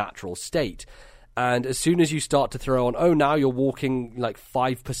at its natural state. And as soon as you start to throw on, now you're walking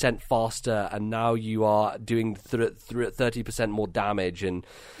 5% faster, and now you are doing 30% more damage and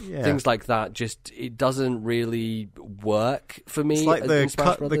things like that, it doesn't really work for me. It's like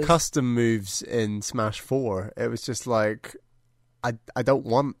the custom moves in Smash 4. It was just I don't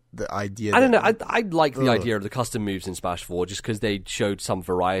want the idea. I don't know. I like the idea of the custom moves in Smash 4 just because they showed some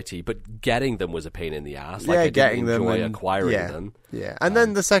variety, but getting them was a pain in the ass. I didn't enjoy acquiring them. Yeah, and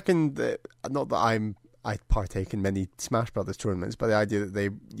then the second, not that I partake in many Smash Brothers tournaments, but the idea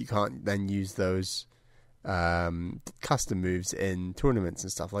that you can't then use those custom moves in tournaments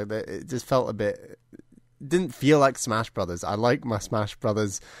and stuff like that, it just felt a bit. Didn't feel like Smash Brothers. I like my Smash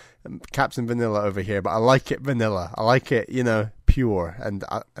Brothers Captain Vanilla over here, but I like it vanilla. I like it, pure, and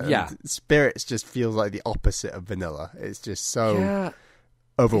spirits just feels like the opposite of vanilla. It's just so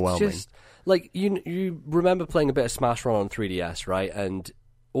overwhelming. It's just, like, you remember playing a bit of Smash Run on 3DS, right? And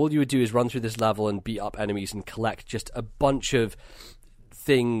all you would do is run through this level and beat up enemies and collect just a bunch of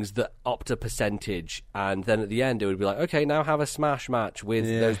things that upped a percentage, and then at the end it would be like, okay, now have a Smash match with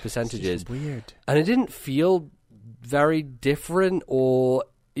those percentages. It's weird. And it didn't feel very different, or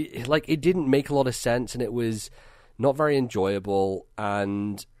it didn't make a lot of sense, and it was not very enjoyable.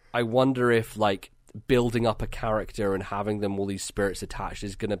 And I wonder if, like, building up a character and having them all these spirits attached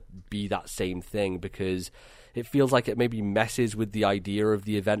is going to be that same thing, because it feels like it maybe messes with the idea of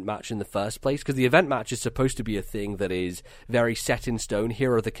the event match in the first place, because the event match is supposed to be a thing that is very set in stone.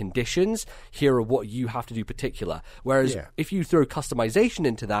 Here are the conditions, here are what you have to do particular. Whereas if you throw customization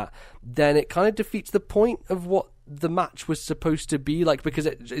into that, then it kind of defeats the point of what the match was supposed to be, like, because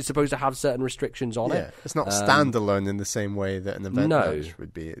it's supposed to have certain restrictions on it. It's not standalone in the same way that an event match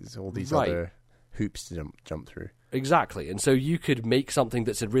would be. It's all these other hoops to jump through. Exactly. And so you could make something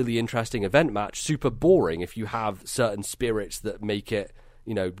that's a really interesting event match super boring if you have certain spirits that make it,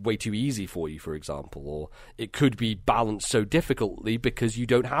 you know, way too easy for you, for example. Or it could be balanced so difficultly because you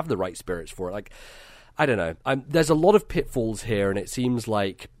don't have the right spirits for it. Like, I don't know. There's a lot of pitfalls here, and it seems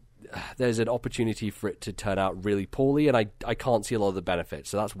like there's an opportunity for it to turn out really poorly, and I can't see a lot of the benefits.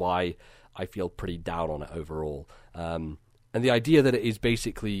 So that's why I feel pretty down on it overall. And the idea that it is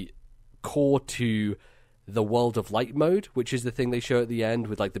basically core to the World of Light mode, which is the thing they show at the end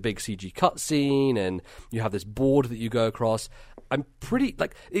with, like, the big CG cutscene, and you have this board that you go across. I'm pretty,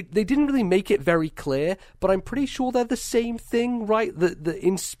 like, they didn't really make it very clear, but I'm pretty sure they're the same thing, right? The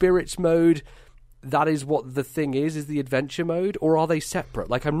in spirits mode, that is what the thing is the adventure mode, or are they separate?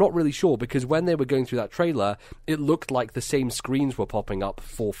 Like, I'm not really sure, because when they were going through that trailer, it looked like the same screens were popping up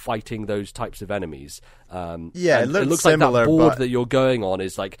for fighting those types of enemies. It looks similar, like that board but that you're going on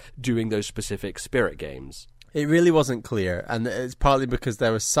is, like, doing those specific spirit games. It really wasn't clear, and it's partly because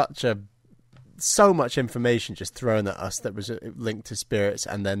there was so much information just thrown at us that was linked to spirits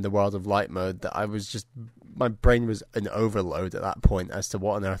and then the World of Light mode that my brain was in overload at that point as to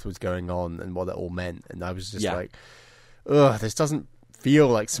what on earth was going on and what it all meant, and I was just like, ugh, this doesn't feel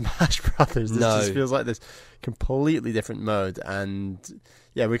like Smash Brothers. This just feels like this completely different mode. And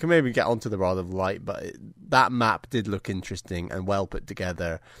yeah, we can maybe get onto the World of Light, but that map did look interesting and well put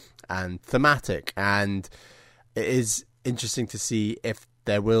together and thematic, and it is interesting to see if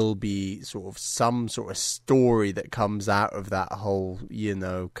there will be sort of some sort of story that comes out of that whole, you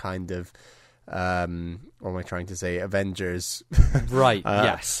know, kind of what am I trying to say? Avengers, right?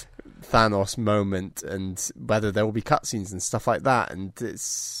 Yes, Thanos moment, and whether there will be cutscenes and stuff like that. And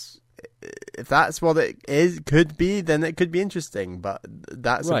if that's what it could be, then it could be interesting. But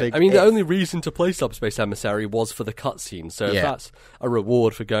that's right. A big. I mean, the only reason to play Subspace Emissary was for the cutscene. So if that's a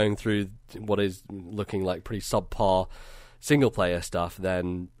reward for going through what is looking like pretty subpar single player stuff,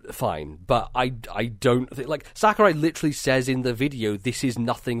 then fine. But I don't think, like, Sakurai literally says in the video, this is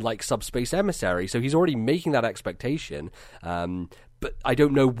nothing like Subspace Emissary, so he's already making that expectation. But I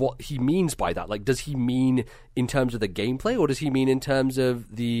don't know what he means by that. Like, does he mean in terms of the gameplay, or does he mean in terms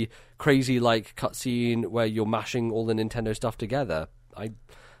of the crazy, like, cutscene where you're mashing all the Nintendo stuff together?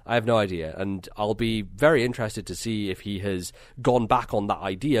 I have no idea, and I'll be very interested to see if he has gone back on that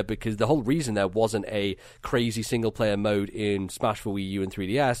idea, because the whole reason there wasn't a crazy single-player mode in Smash for Wii U and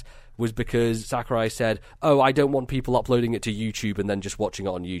 3DS was because Sakurai said, oh, I don't want people uploading it to YouTube and then just watching it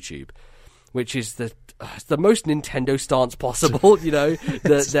on YouTube, which is the most Nintendo stance possible, you know.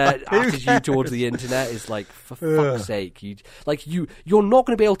 Their attitude towards the internet is like, for fuck's sake, you're not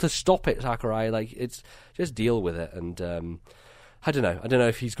going to be able to stop it, Sakurai. Like, it's just deal with it. And I don't know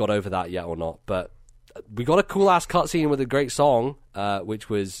if he's got over that yet or not, but we got a cool-ass cutscene with a great song, which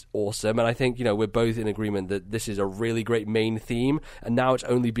was awesome, and I think, you know, we're both in agreement that this is a really great main theme, and now it's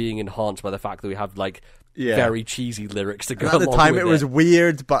only being enhanced by the fact that we have, like, very cheesy lyrics to go along with it. At the time, it was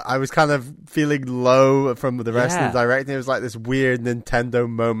weird, but I was kind of feeling low from the rest of the directing. It was like this weird Nintendo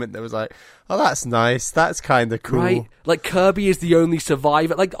moment that was like, oh, that's nice. That's kind of cool. Right? Like, Kirby is the only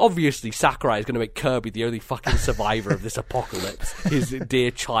survivor. Like, obviously, Sakurai is going to make Kirby the only fucking survivor of this apocalypse, his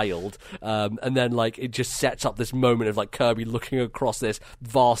dear child. And then, like, it just sets up this moment of, like, Kirby looking across this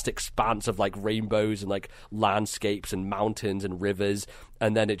vast expanse of, like, rainbows and, like, landscapes and mountains and rivers.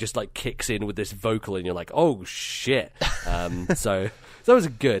 And then it just, like, kicks in with this vocal, and you're like, oh, shit. So that was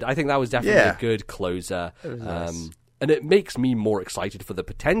good. I think that was definitely a good closer. It was nice. And it makes me more excited for the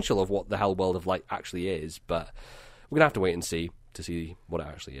potential of what the hell World of Light actually is. But we're going to have to wait and see to see what it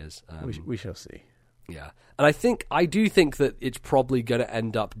actually is. We shall see. Yeah. And I do think that it's probably going to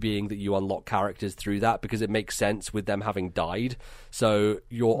end up being that you unlock characters through that, because it makes sense with them having died. So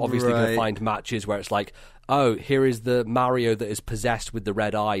you're obviously going to find matches where it's like, oh, here is the Mario that is possessed with the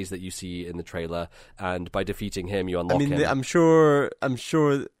red eyes that you see in the trailer, and by defeating him, you unlock him. I'm sure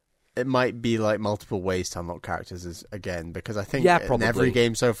it might be like multiple ways to unlock characters again, because I think in every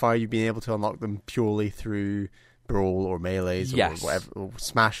game so far you've been able to unlock them purely through Brawl or Melees or whatever, or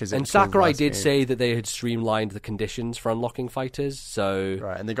Smashes. And Sakurai did say that they had streamlined the conditions for unlocking fighters, so...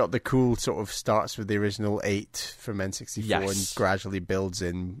 Right, and they got the cool sort of starts with the original 8 from N64 and gradually builds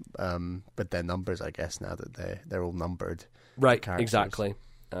in with their numbers, I guess, now that they're all numbered. Right, exactly.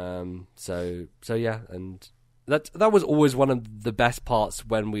 So yeah, and that was always one of the best parts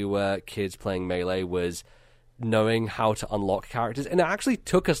when we were kids playing Melee, was knowing how to unlock characters. And it actually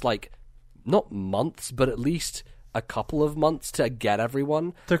took us, like, not months, but at least a couple of months to get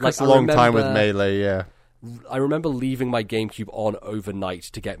everyone. Took us a long time with Melee, yeah. I remember leaving my GameCube on overnight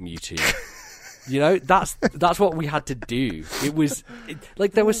to get Mewtwo. You know, that's what we had to do.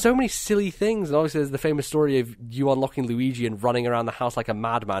 There were so many silly things, and obviously there's the famous story of you unlocking Luigi and running around the house like a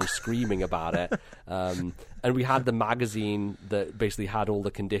madman screaming about it. And we had the magazine that basically had all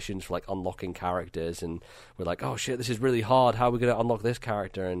the conditions for like unlocking characters, and we're like, oh shit, this is really hard. How are we going to unlock this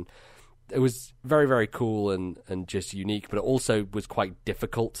character? And it was very, very cool and just unique, but it also was quite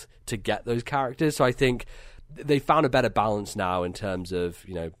difficult to get those characters. So I think they found a better balance now in terms of,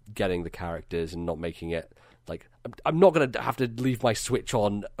 you know, getting the characters and not making it like, I'm not going to have to leave my Switch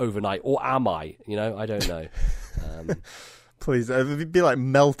on overnight, or am I? You know, I don't know. Please, it'd be like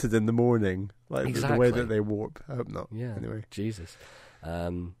melted in the morning, like exactly. The way that they warp. I hope not. Yeah. Anyway, Jesus.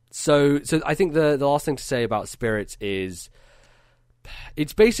 So I think the last thing to say about Spirits is,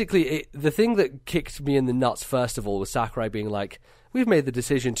 it's basically the thing that kicked me in the nuts first of all was Sakurai being like, we've made the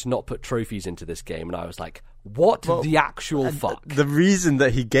decision to not put trophies into this game, and I was like, what the actual fuck? The reason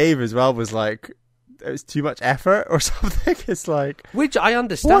that he gave as well was like, it was too much effort or something. It's like, which I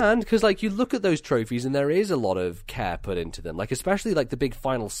understand, because like you look at those trophies and there is a lot of care put into them, like especially like the big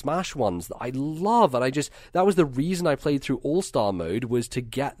Final Smash ones that I love, and that was the reason I played through All-Star mode, was to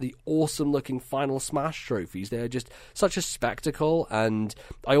get the awesome looking Final Smash trophies. They are just such a spectacle, and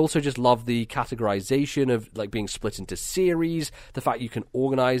I also just love the categorization of like being split into series, the fact you can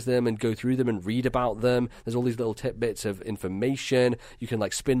organize them and go through them and read about them. There's all these little tidbits of information. You can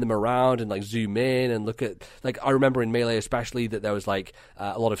like spin them around and like zoom in and look at, like, I remember in Melee especially that there was like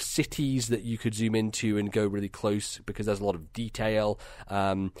a lot of cities that you could zoom into and go really close because there's a lot of detail.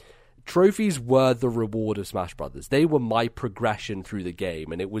 Trophies were the reward of Smash Brothers. They were my progression through the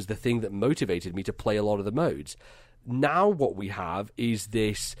game, and it was the thing that motivated me to play a lot of the modes. Now what we have is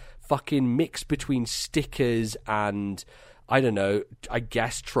this fucking mix between stickers and, I don't know, I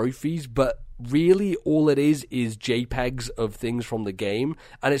guess trophies, but really all it is JPEGs of things from the game,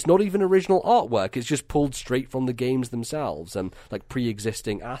 and it's not even original artwork. It's just pulled straight from the games themselves and like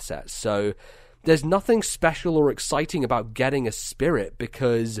pre-existing assets. So there's nothing special or exciting about getting a Spirit,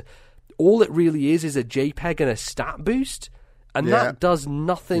 because all it really is a JPEG and a stat boost. And that does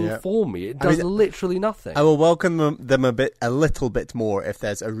nothing for me. It does literally nothing. I will welcome them a little bit more if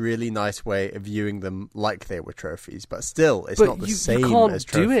there's a really nice way of viewing them like they were trophies. But still, it's not the same as trophies. You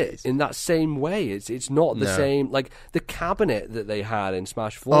can't do it in that same way. It's not the same. Like the cabinet that they had in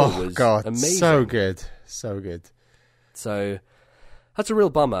Smash 4 was amazing. So good. So good. So that's a real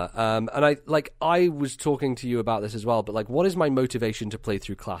bummer. And I was talking to you about this as well, but like, what is my motivation to play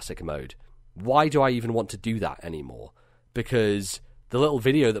through classic mode? Why do I even want to do that anymore? Because the little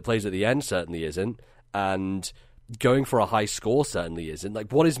video that plays at the end certainly isn't, and going for a high score certainly isn't.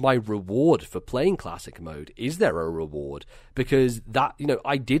 Like, what is my reward for playing classic mode? Is there a reward? Because that, you know,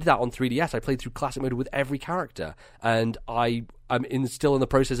 I did that on 3DS. I played through classic mode with every character, and I'm still in the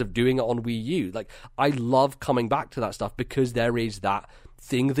process of doing it on Wii U. Like, I love coming back to that stuff because there is that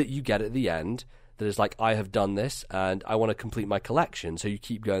thing that you get at the end that is like, I have done this and I want to complete my collection, so you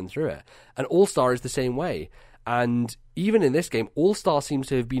keep going through it. And All-Star is the same way. And even in this game, All-Star seems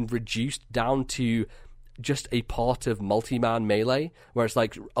to have been reduced down to just a part of multi-man Melee, where it's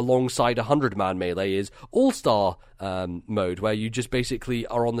like alongside 100-man Melee is All-Star mode, where you just basically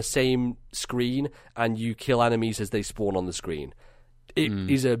are on the same screen and you kill enemies as they spawn on the screen. It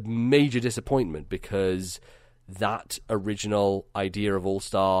is a major disappointment, because that original idea of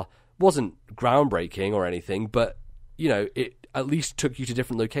All-Star wasn't groundbreaking or anything, but, you know, it at least took you to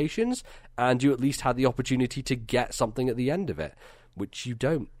different locations, and you at least had the opportunity to get something at the end of it, which you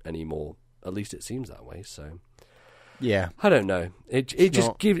don't anymore. At least it seems that way. So Yeah, I don't know. It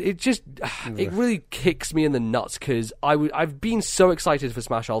really kicks me in the nuts because I've been so excited for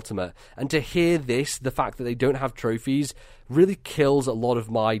Smash Ultimate, and to hear this, the fact that they don't have trophies, really kills a lot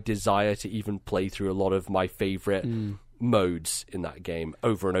of my desire to even play through a lot of my favorite modes in that game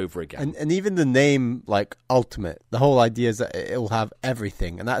over and over again. And even the name, like, Ultimate, the whole idea is that it'll have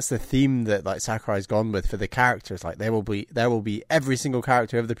everything, and that's the theme that, like, Sakurai's gone with for the characters. Like, there will be every single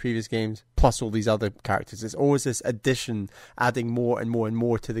character of the previous games plus all these other characters. It's always this addition, adding more and more and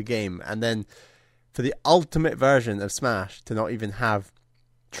more to the game. And then for the ultimate version of Smash to not even have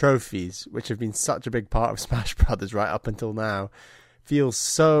trophies, which have been such a big part of Smash Brothers right up until now, feels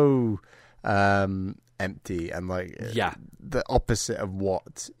so empty and like the opposite of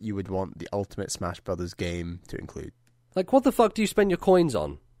what you would want the Ultimate Smash Brothers game to include. Like, what the fuck do you spend your coins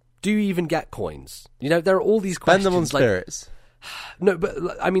on? Do you even get coins? You know, there are all these questions. Spend them on spirits. No, but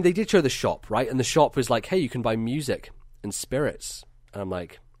I mean, they did show the shop, right? And the shop was like, hey, you can buy music and spirits. And I'm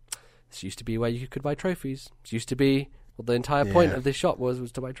like, this used to be where you could buy trophies. This used to be what the entire point of this shop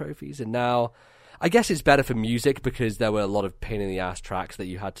was to buy trophies. And now, I guess it's better for music because there were a lot of pain in the ass tracks that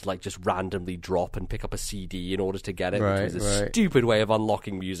you had to like just randomly drop and pick up a CD in order to get it, which was a stupid way of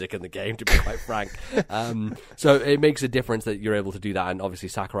unlocking music in the game, to be quite frank. So it makes a difference that you're able to do that. And obviously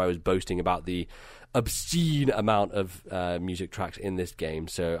Sakurai was boasting about the obscene amount of music tracks in this game.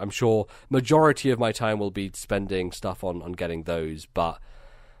 So I'm sure majority of my time will be spending stuff on getting those, but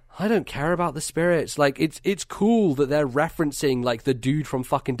I don't care about the spirits. Like, it's cool that they're referencing, like, the dude from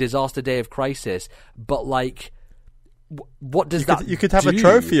fucking Disaster Day of Crisis, but, like, what does that You could have a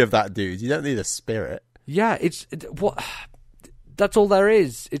trophy of that dude. You don't need a spirit. Yeah, that's all there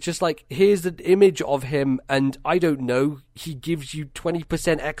is. It's just like, here's the image of him, and I don't know, he gives you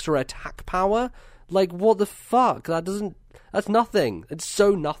 20% extra attack power? Like, what the fuck? That's nothing. It's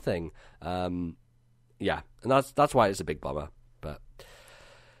so nothing. Yeah, and that's why it's a big bummer.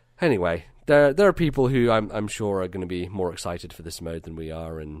 Anyway, there are people who I'm sure are going to be more excited for this mode than we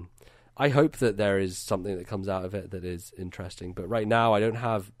are, and I hope that there is something that comes out of it that is interesting. But right now, I don't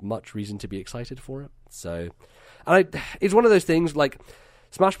have much reason to be excited for it. So, and it's one of those things, like,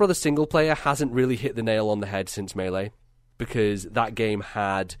 Smash Brothers single player hasn't really hit the nail on the head since Melee, because that game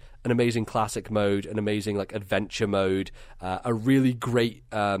had an amazing classic mode, an amazing like adventure mode, a really great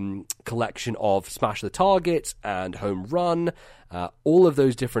collection of Smash the Targets and Home Run, all of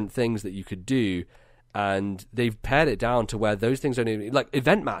those different things that you could do, and they've pared it down to where those things only, like,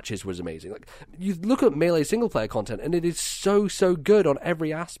 event matches was amazing. Like, you look at Melee single player content and it is so good on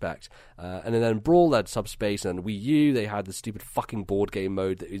every aspect. And then Brawl had Subspace, and Wii U they had the stupid fucking board game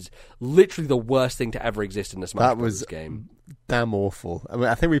mode that is literally the worst thing to ever exist in a Smash Bros. Game. Damn awful. I mean,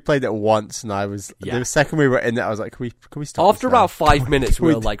 I think we played it once, and the second we were in it, I was like, can we stop? After about 5 minutes,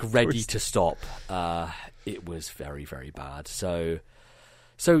 we were like ready to stop. It was very, very bad. So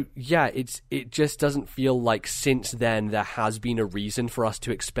yeah, it just doesn't feel like since then there has been a reason for us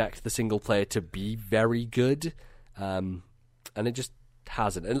to expect the single player to be very good, and it just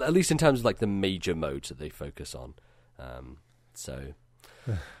hasn't. At least in terms of like the major modes that they focus on. So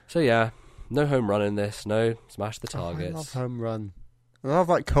yeah, no home run in this. No Smash the Targets. I love home run. I love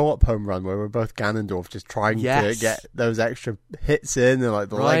like co-op home run where we're both Ganondorf just trying to get those extra hits in, and like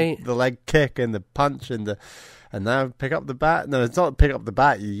the leg kick and the punch and now pick up the bat. No, it's not pick up the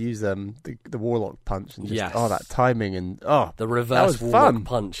bat. You use the Warlock punch and just that timing and the reverse Warlock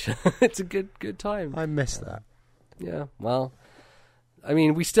punch. It's a good time. I miss that. Yeah, well, I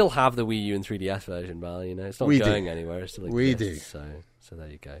mean, we still have the Wii U and 3DS version, Val. You know, it's not going anywhere. It still exists. We do. So there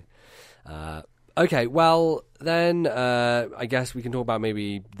you go. Okay, well, then I guess we can talk about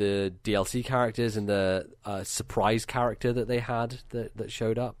maybe the DLC characters and the surprise character that they had that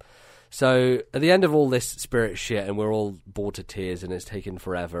showed up. So at the end of all this spirit shit, and we're all bored to tears, and it's taken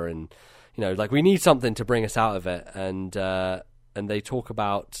forever, and you know, like, we need something to bring us out of it, and they talk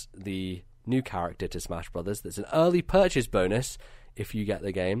about the new character to Smash Brothers. That's an early purchase bonus if you get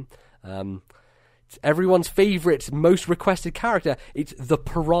the game. It's everyone's favorite, most requested character. It's the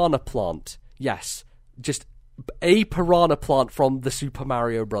Piranha Plant. Yes, just a Piranha Plant from the Super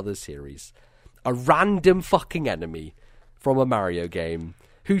Mario Brothers series. A random fucking enemy from a Mario game,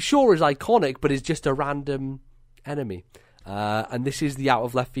 who sure is iconic, but is just a random enemy. And this is the out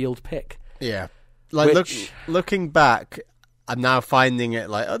of left field pick. Yeah, like, looking back, I'm now finding it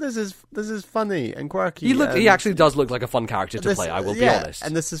like, this is funny and quirky. He actually does look like a fun character to play, I will be honest.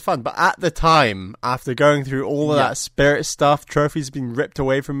 And this is fun. But at the time, after going through all of that spirit stuff, trophies being ripped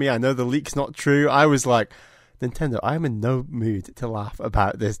away from me, I know the leak's not true, I was like, Nintendo, I am in no mood to laugh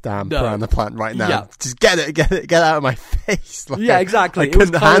about this damn Piranha Plant right now. Yeah. Just get out of my face. Like, yeah, exactly. I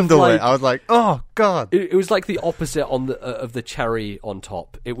couldn't handle it. I was like, oh god. It was like the opposite of the cherry on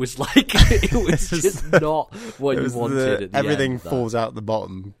top. It was like it was just not what you wanted. At the everything end, falls out the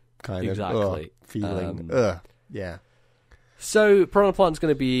bottom kind of feeling. Yeah. So Piranha Plant's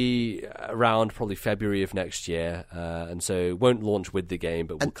going to be around probably February of next year, and so it won't launch with the game,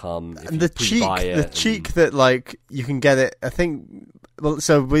 but will come if you pre-buy it. The cheek that like you can get it, I think. Well,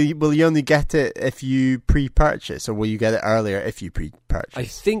 so will you only get it if you pre-purchase, or will you get it earlier if you pre-purchase? I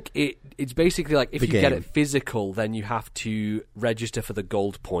think it's basically like if you get it physical, then you have to register for the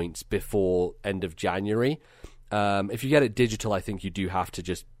gold points before end of January. If you get it digital, I think you do have to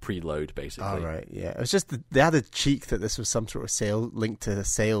just preload, basically. Oh, right, yeah. It was just they had a cheek that this was some sort of sale linked to the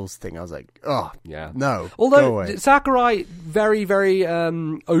sales thing. I was like, oh, yeah, no. Although Sakurai very, very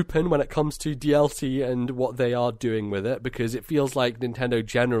open when it comes to DLC and what they are doing with it, because it feels like Nintendo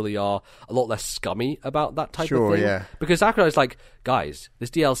generally are a lot less scummy about that type of thing. Yeah. Because Sakurai's like, guys, this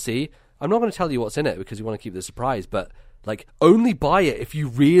DLC, I'm not going to tell you what's in it because we want to keep the surprise, but like, only buy it if you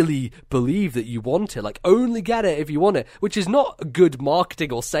really believe that you want it. Like, only get it if you want it, which is not good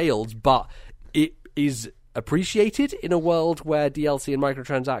marketing or sales, but it is appreciated in a world where DLC and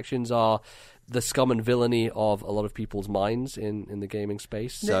microtransactions are the scum and villainy of a lot of people's minds in the gaming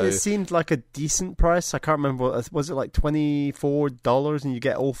space. So it seemed like a decent price. I can't remember. Was it like $24 and you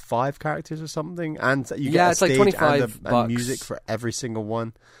get all 5 characters or something? And you get it's like $25 and music for every single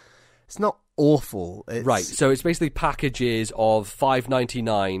one. It's not awful. Right, so it's basically packages of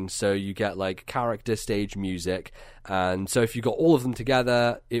 $5.99, so you get like character stage music, and so if you got all of them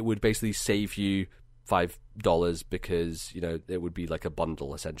together, it would basically save you $5 because, you know, it would be like a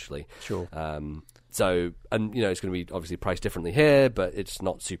bundle essentially. Sure. So, and you know, it's going to be obviously priced differently here, but it's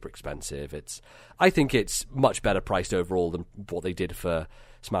not super expensive. I think it's much better priced overall than what they did for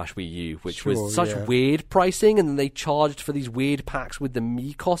Smash Wii U, which was such weird pricing, and then they charged for these weird packs with the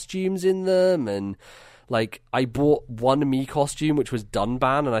Mii costumes in them, and like I bought one Mii costume which was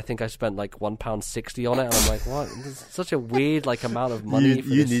Dunban, and I think I spent like £1.60 on it, and I'm like, what? This is such a weird like amount of money.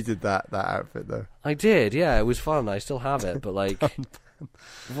 You needed that outfit though. I did, yeah. It was fun. I still have it, but like.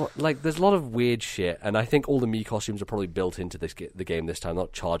 There's a lot of weird shit, and I think all the Mii costumes are probably built into the game this time,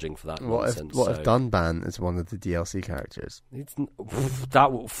 not charging for that nonsense. What if Dunban is one of the DLC characters?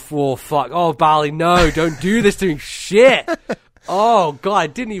 Fuck. Oh, Bally, no, don't do this to me. Shit. Oh, God, I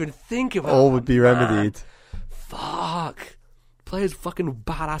didn't even think about it. All would be remedied. Fuck. Play as fucking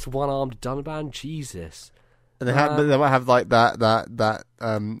badass one-armed Dunban, Jesus. And they might have like that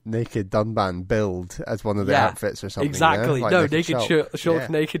naked Dunban build as one of the outfits or something. Exactly. Yeah? Like no, naked Shulk,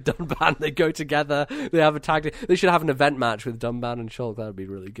 naked Dunban. They go together. They have a tag. They should have an event match with Dunban and Shulk. That would be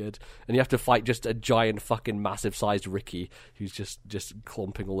really good. And you have to fight just a giant fucking massive sized Ricky who's just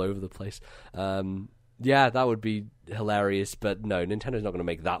clomping all over the place. Yeah, that would be hilarious, but no, Nintendo's not going to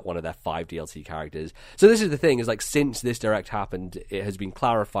make that one of their 5 DLC characters. So this is the thing, is like since this Direct happened, it has been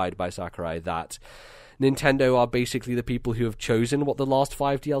clarified by Sakurai that Nintendo are basically the people who have chosen what the last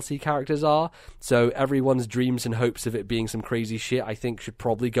 5 DLC characters are. So everyone's dreams and hopes of it being some crazy shit, I think, should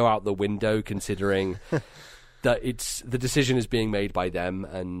probably go out the window, considering that the decision is being made by them,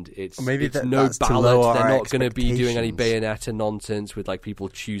 and it's no ballot. They're not going to be doing any Bayonetta nonsense with like people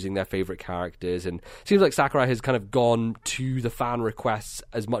choosing their favorite characters. And it seems like Sakurai has kind of gone to the fan requests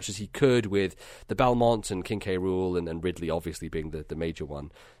as much as he could with the Belmonts and King K. Rool and Ridley obviously being the major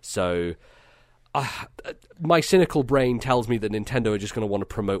one. So my cynical brain tells me that Nintendo are just going to want to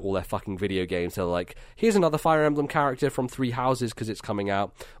promote all their fucking video games. They're like, here's another Fire Emblem character from Three Houses because it's coming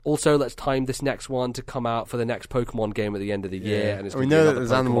out. Also, let's time this next one to come out for the next Pokemon game at the end of the year. And we know that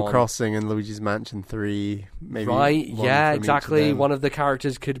there's Animal Crossing and Luigi's Mansion 3. Maybe right, yeah, exactly. One of the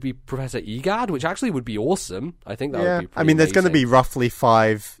characters could be Professor Egad, which actually would be awesome. I think that would be pretty there's going to be roughly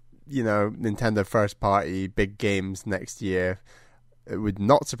 5, Nintendo first-party big games next year. It would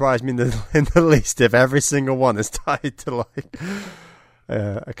not surprise me in the least if every single one is tied to like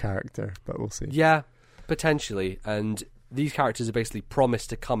a character, but we'll see. Yeah, potentially. And these characters are basically promised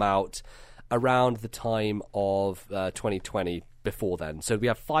to come out around the time of 2020 before then. So we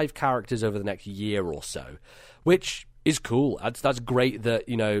have 5 characters over the next year or so, which is cool. That's great that,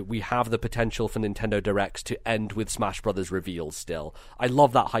 we have the potential for Nintendo Directs to end with Smash Brothers reveals still. I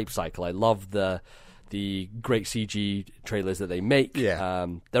love that hype cycle. I love the great CG trailers that they make. Yeah.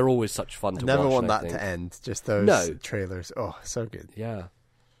 They're always such fun to watch. I never want that to end, just those trailers. Oh, so good. Yeah.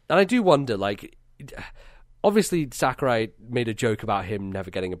 And I do wonder, like, obviously Sakurai made a joke about him never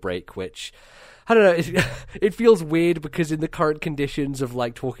getting a break, which I don't know. It feels weird because in the current conditions of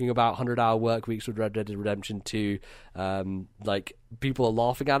like talking about 100-hour work weeks with Red Dead Redemption 2, like people are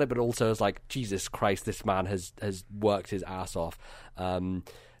laughing at it, but also it's like, Jesus Christ, this man has worked his ass off.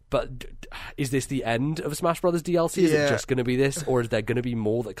 But is this the end of Smash Brothers DLC? Is it just going to be this, or is there going to be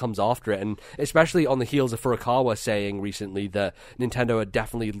more that comes after it? And especially on the heels of Furukawa saying recently that Nintendo are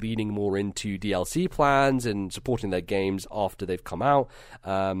definitely leaning more into DLC plans and supporting their games after they've come out,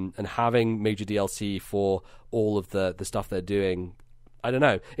 and having major DLC for all of the stuff they're doing. I don't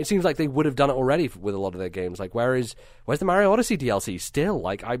know. It seems like they would have done it already with a lot of their games. Like, where's the Mario Odyssey DLC still?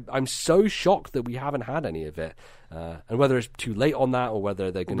 Like, I'm so shocked that we haven't had any of it. And whether it's too late on that or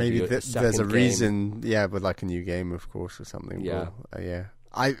whether they're going to do a second there's a game. reason, with like a new game, of course, or something. Yeah.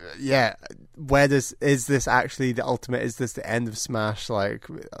 Is this actually the ultimate? Is this the end of Smash? Like,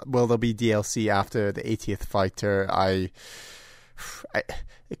 will there be DLC after the 80th fighter?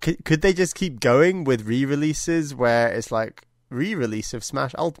 Could they just keep going with re-releases where it's like re-release of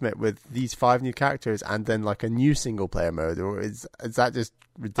Smash Ultimate with these 5 new characters and then like a new single player mode, or is that just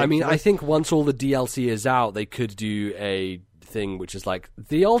ridiculous? I mean, I think once all the DLC is out, they could do a thing which is like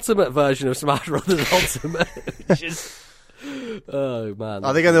the ultimate version of Smash Brothers Ultimate. Oh man,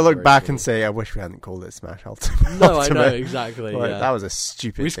 are they going to look back and say, I wish we hadn't called it Smash Ultimate? No, I know, exactly. Like, that was a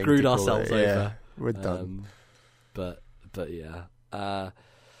stupid we thing screwed to call ourselves it. over. Yeah, we're done. But yeah.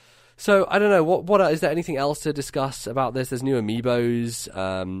 So I don't know. What is there anything else to discuss about this? There's new amiibos,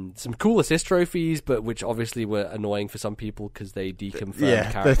 some cool assist trophies, but which obviously were annoying for some people because they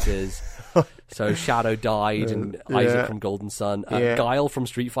deconfirmed characters. So Shadow died, and Isaac from Golden Sun, Guile from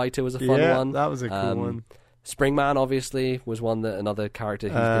Street Fighter was a fun one. That was a cool one. Springman obviously was one that another character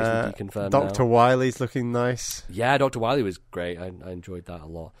who's basically deconfirmed. Dr. Wily's looking nice. Yeah, Dr. Wily was great. I enjoyed that a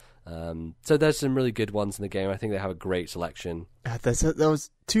lot. So there's some really good ones in the game. I think they have a great selection. There was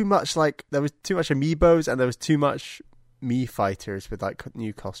too much amiibos, and there was too much Mii fighters with like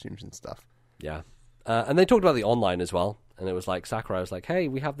new costumes and stuff. Yeah, and they talked about the online as well, and it was like Sakurai was like, "Hey,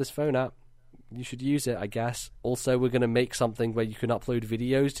 we have this phone app. You should use it, I guess. Also, we're going to make something where you can upload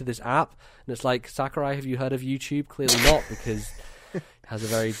videos to this app." And it's like, Sakurai, have you heard of YouTube? Clearly not, because he has a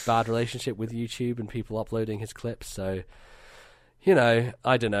very bad relationship with YouTube and people uploading his clips. So, you know,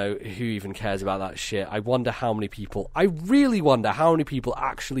 I don't know who even cares about that shit. I really wonder how many people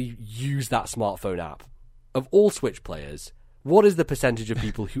actually use that smartphone app. Of all Switch players, what is the percentage of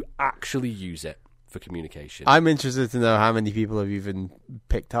people who actually use it for communication? I'm interested to know how many people have even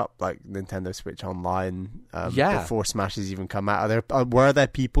picked up like Nintendo Switch Online before Smash has even come out. Were there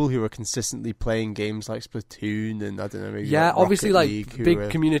people who were consistently playing games like Splatoon and I don't know, maybe obviously Rocket like League, big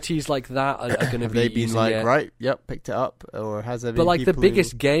communities like that are going to be they've been using like, it. right, yep, picked it up, or has there been? But like the people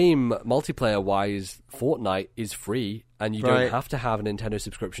biggest game multiplayer wise, Fortnite is free. And you don't have to have a Nintendo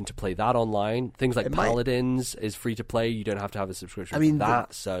subscription to play that online. Things like Paladins is free to play. You don't have to have a subscription for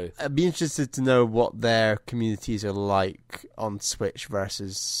that. So I'd be interested to know what their communities are like on Switch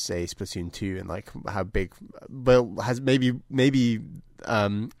versus, say, Splatoon 2, and like how big. Well, has maybe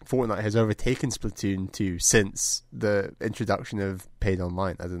Fortnite has overtaken Splatoon 2 since the introduction of paid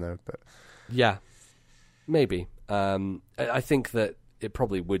online. I don't know, but yeah, maybe. I think that it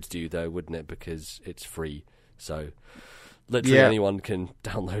probably would do though, wouldn't it? Because it's free. So literally anyone can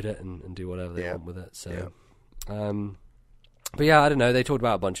download it and do whatever they want with it. So, but yeah, I don't know. They talked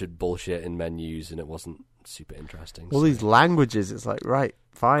about a bunch of bullshit in menus, and it wasn't super interesting. All these languages, it's like, right,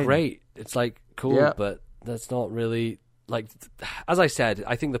 fine, great. It's like cool, but that's not really like. As I said,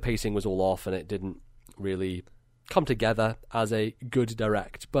 I think the pacing was all off, and it didn't really come together as a good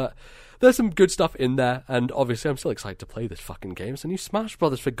direct. But there's some good stuff in there, and obviously, I'm still excited to play this fucking game. It's a new Smash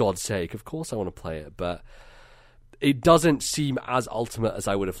Brothers, for God's sake. Of course, I want to play it, but it doesn't seem as ultimate as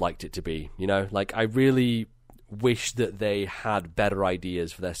I would have liked it to be, you know? Like, I really wish that they had better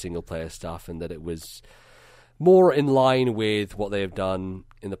ideas for their single-player stuff and that it was more in line with what they have done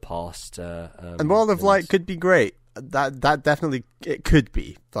in the past. And World of Light could be great. That definitely, it could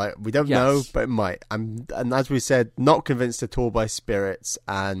be. Like, we don't know, but it might. And as we said, not convinced at all by Spirits,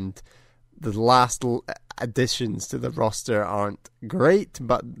 and the last additions to the roster aren't great,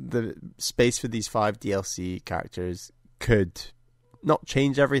 but the space for these 5 DLC characters could not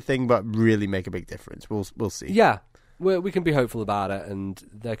change everything, but really make a big difference. We'll see. Yeah, we can be hopeful about it, and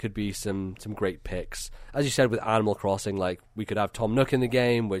there could be some great picks. As you said with Animal Crossing, like we could have Tom Nook in the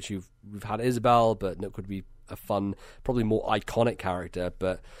game, which we've had Isabelle, but Nook would be a fun, probably more iconic character,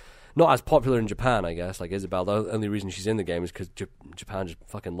 but not as popular in Japan, I guess, like Isabelle. The only reason she's in the game is because Japan just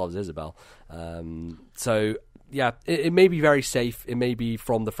fucking loves Isabelle. So, yeah, it may be very safe. It may be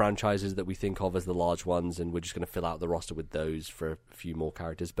from the franchises that we think of as the large ones, and we're just going to fill out the roster with those for a few more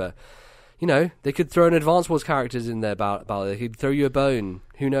characters. But, they could throw an Advance Wars characters in there, Bally. They could throw you a bone.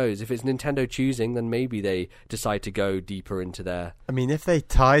 Who knows? If it's Nintendo choosing, then maybe they decide to go deeper into their... I mean, if they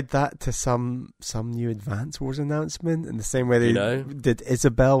tied that to some new Advance Wars announcement in the same way they did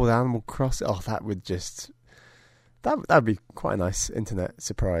Isabelle with Animal Crossing, that would just... That'd be quite a nice internet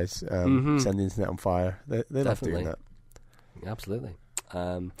surprise. Send the internet on fire. They love doing that. Absolutely.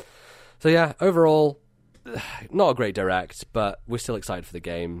 So yeah, overall, not a great Direct, but we're still excited for the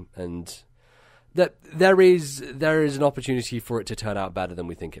game, and that there is an opportunity for it to turn out better than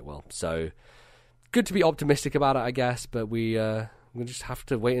we think it will. So good to be optimistic about it, I guess, but we just have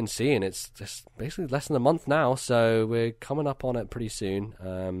to wait and see, and it's just basically less than a month now, so we're coming up on it pretty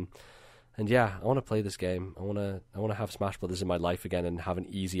soon. And yeah, I want to play this game. I want to have Smash Brothers in my life again and have an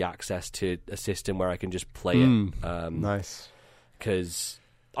easy access to a system where I can just play it. Nice. Because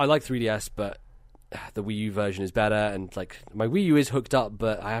I like 3DS, but the Wii U version is better, and like my Wii U is hooked up,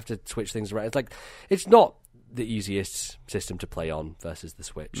 but I have to switch things around. It's not the easiest system to play on versus the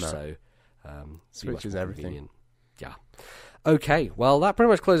Switch. No. So Switch is everything. Convenient. Yeah. Okay, well, that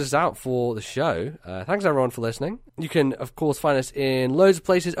pretty much closes us out for the show. Thanks, everyone, for listening. You can, of course, find us in loads of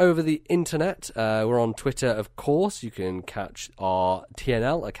places over the internet. We're on Twitter, of course. You can catch our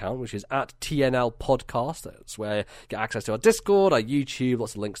TNL account, which is at TNL Podcast. That's where you get access to our Discord, our YouTube,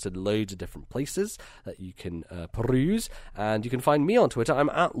 lots of links to loads of different places that you can peruse. And you can find me on Twitter.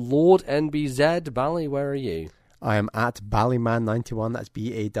 I'm at LordNBZ. Bally, where are you? I am at Ballyman91. That's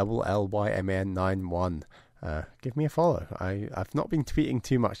BALLYMN91. Give me a follow. I've not been tweeting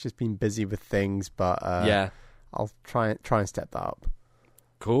too much, just been busy with things, but I'll try and step that up.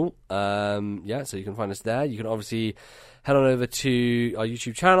 Cool. So you can find us there. You can obviously head on over to our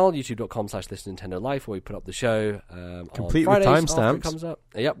YouTube channel, youtube.com/thisnintendolife, where we put up the show complete on Fridays with timestamps. It comes up.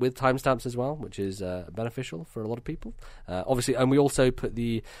 Yep, with timestamps as well, which is beneficial for a lot of people. Obviously, and we also put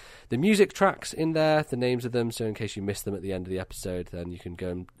the music tracks in there, the names of them, so in case you miss them at the end of the episode, then you can go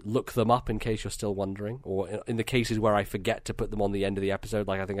and look them up in case you're still wondering, or in the cases where I forget to put them on the end of the episode,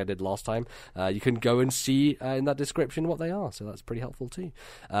 like I think I did last time, you can go and see in that description what they are, so that's pretty helpful too.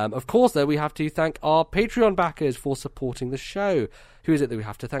 Of course, though, we have to thank our Patreon backers for supporting the show. Who is it that we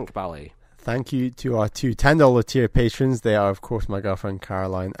have to thank, Bally? Thank you to our two $10 tier patrons. They are, of course, my girlfriend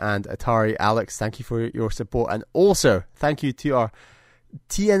Caroline and Atari Alex. Thank you for your support. And also, thank you to our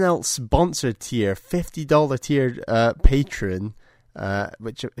TNL sponsored tier, $50 tier patron,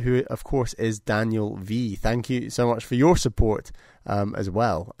 who, of course, is Daniel V. Thank you so much for your support as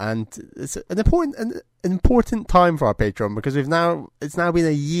well. And it's an important time for our Patreon, because it's now been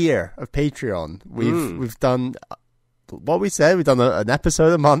a year of Patreon. We've done what we said. We've done an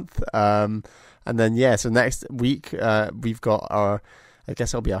episode a month, and then so next week we've got I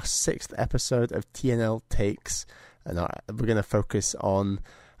guess it'll be our 6th episode of TNL Takes, and we're going to focus on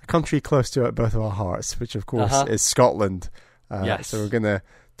a country close to both of our hearts, which of course is Scotland. Yes. So we're going to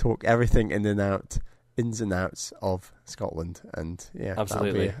talk everything ins and outs of Scotland, and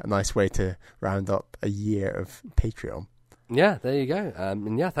absolutely, that'll be a nice way to round up a year of Patreon. Yeah, there you go.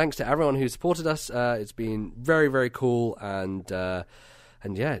 And thanks to everyone who supported us. It's been very, very cool, and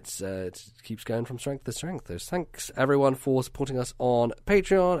it keeps going from strength to strength. So thanks everyone for supporting us on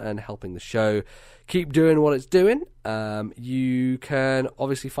Patreon and helping the show keep doing what it's doing. You can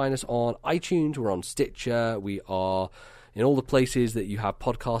obviously find us on iTunes. We're on Stitcher. We are in all the places that you have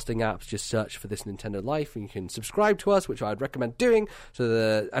podcasting apps. Just search for This Nintendo Life, and you can subscribe to us, which I'd recommend doing, so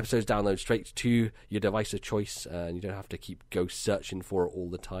the episodes download straight to your device of choice, and you don't have to keep searching for it all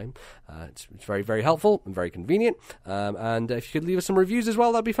the time. It's very, very helpful and very convenient. And if you could leave us some reviews as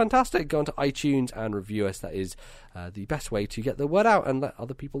well, that'd be fantastic. Go onto iTunes and review us. That is the best way to get the word out and let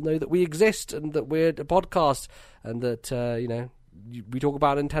other people know that we exist and that we're a podcast, and that we talk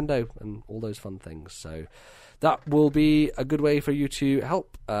about Nintendo and all those fun things. So that will be a good way for you to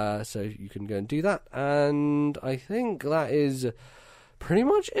help. So you can go and do that. And I think that is pretty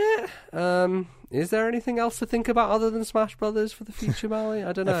much it. Is there anything else to think about other than Smash Brothers for the future, Bally?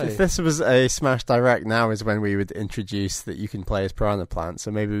 I don't know. If this was a Smash Direct, now is when we would introduce that you can play as Piranha Plant. So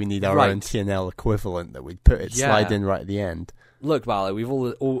maybe we need our own TNL equivalent that we'd slide in right at the end. Look, Bally, we've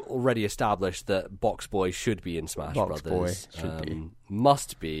already established that Box Boy should be in Smash Brothers. Boy should be.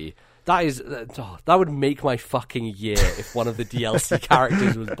 Must be. That would make my fucking year if one of the DLC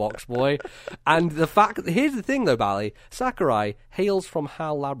characters was Box Boy. And here's the thing though, Bally, Sakurai hails from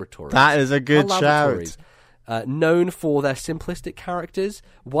HAL Laboratories. That is a good shout. Known for their simplistic characters,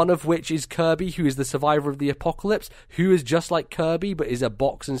 one of which is Kirby, who is the survivor of the apocalypse, who is just like Kirby but is a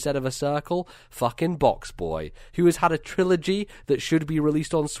box instead of a circle. Fucking Box Boy. Who has had a trilogy that should be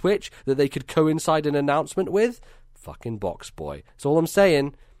released on Switch that they could coincide an announcement with. Fucking Box Boy. That's all I'm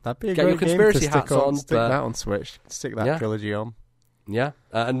saying. That'd be a get great your conspiracy game to hats on. Stick that on Switch. Stick that trilogy on. Yeah,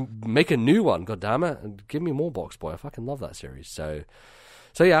 and make a new one. God damn it! And give me more Box Boy. I fucking love that series. So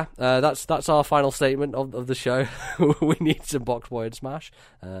yeah, that's our final statement of the show. We need some Box Boy and Smash,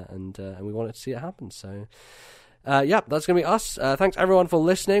 and we wanted to see it happen. So. That's going to be us. Thanks everyone for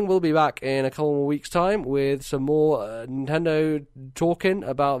listening. We'll be back in a couple more weeks' time with some more Nintendo talking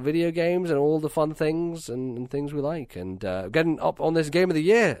about video games and all the fun things and things we like. And getting up on this Game of the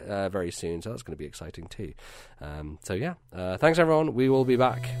Year very soon, so that's going to be exciting too. Thanks everyone. We will be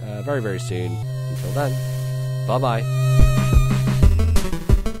back very, very soon. Until then, bye-bye.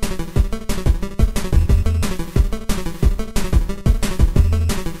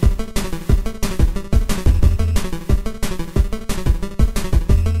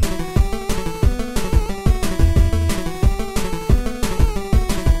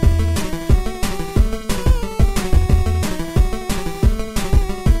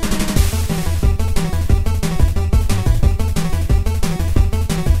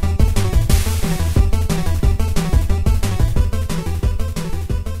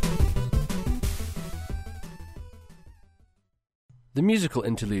 The musical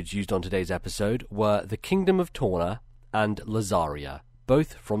interludes used on today's episode were The Kingdom of Torna and Lazaria,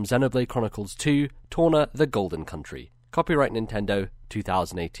 both from Xenoblade Chronicles 2, Torna the Golden Country. Copyright Nintendo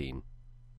 2018.